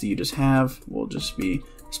text that you just have will just be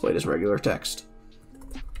displayed as regular text.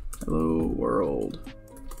 Hello world.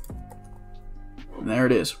 And there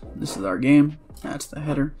it is. This is our game. That's the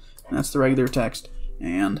header. And that's the regular text.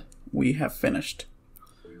 And we have finished.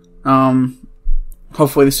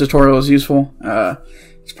 Hopefully this tutorial is useful.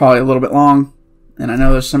 It's probably a little bit long, and I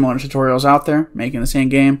know there's similar tutorials out there making the same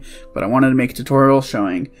game, but I wanted to make a tutorial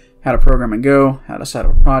showing how to program in Go, how to set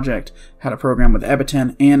up a project, how to program with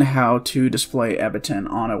Ebiten, and how to display Ebiten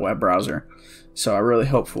on a web browser. So I really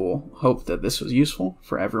hope that this was useful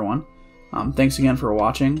for everyone. Thanks again for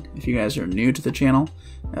watching. If you guys are new to the channel,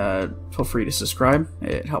 feel free to subscribe.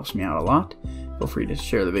 It helps me out a lot. Feel free to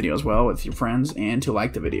share the video as well with your friends and to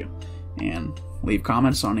like the video. And leave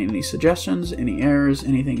comments on any suggestions, any errors,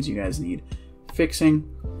 any things you guys need fixing.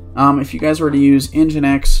 If you guys were to use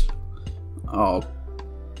Nginx, I'll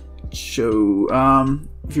show.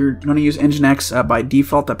 If you're going to use Nginx, by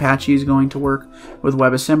default Apache is going to work with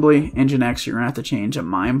WebAssembly. Nginx, you're going to have to change a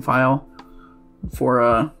MIME file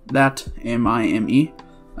for that, MIME.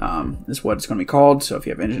 Is what it's going to be called. So if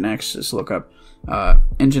you have Nginx, just look up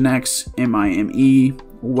Nginx, MIME,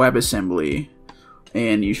 WebAssembly,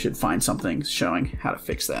 and you should find something showing how to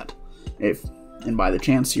fix that. And by the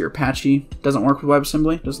chance your Apache doesn't work with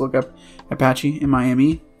WebAssembly, just look up Apache,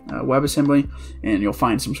 MIME, WebAssembly, and you'll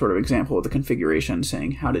find some sort of example of the configuration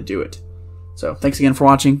saying how to do it. So thanks again for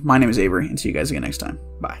watching. My name is Avery, and see you guys again next time.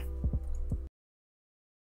 Bye.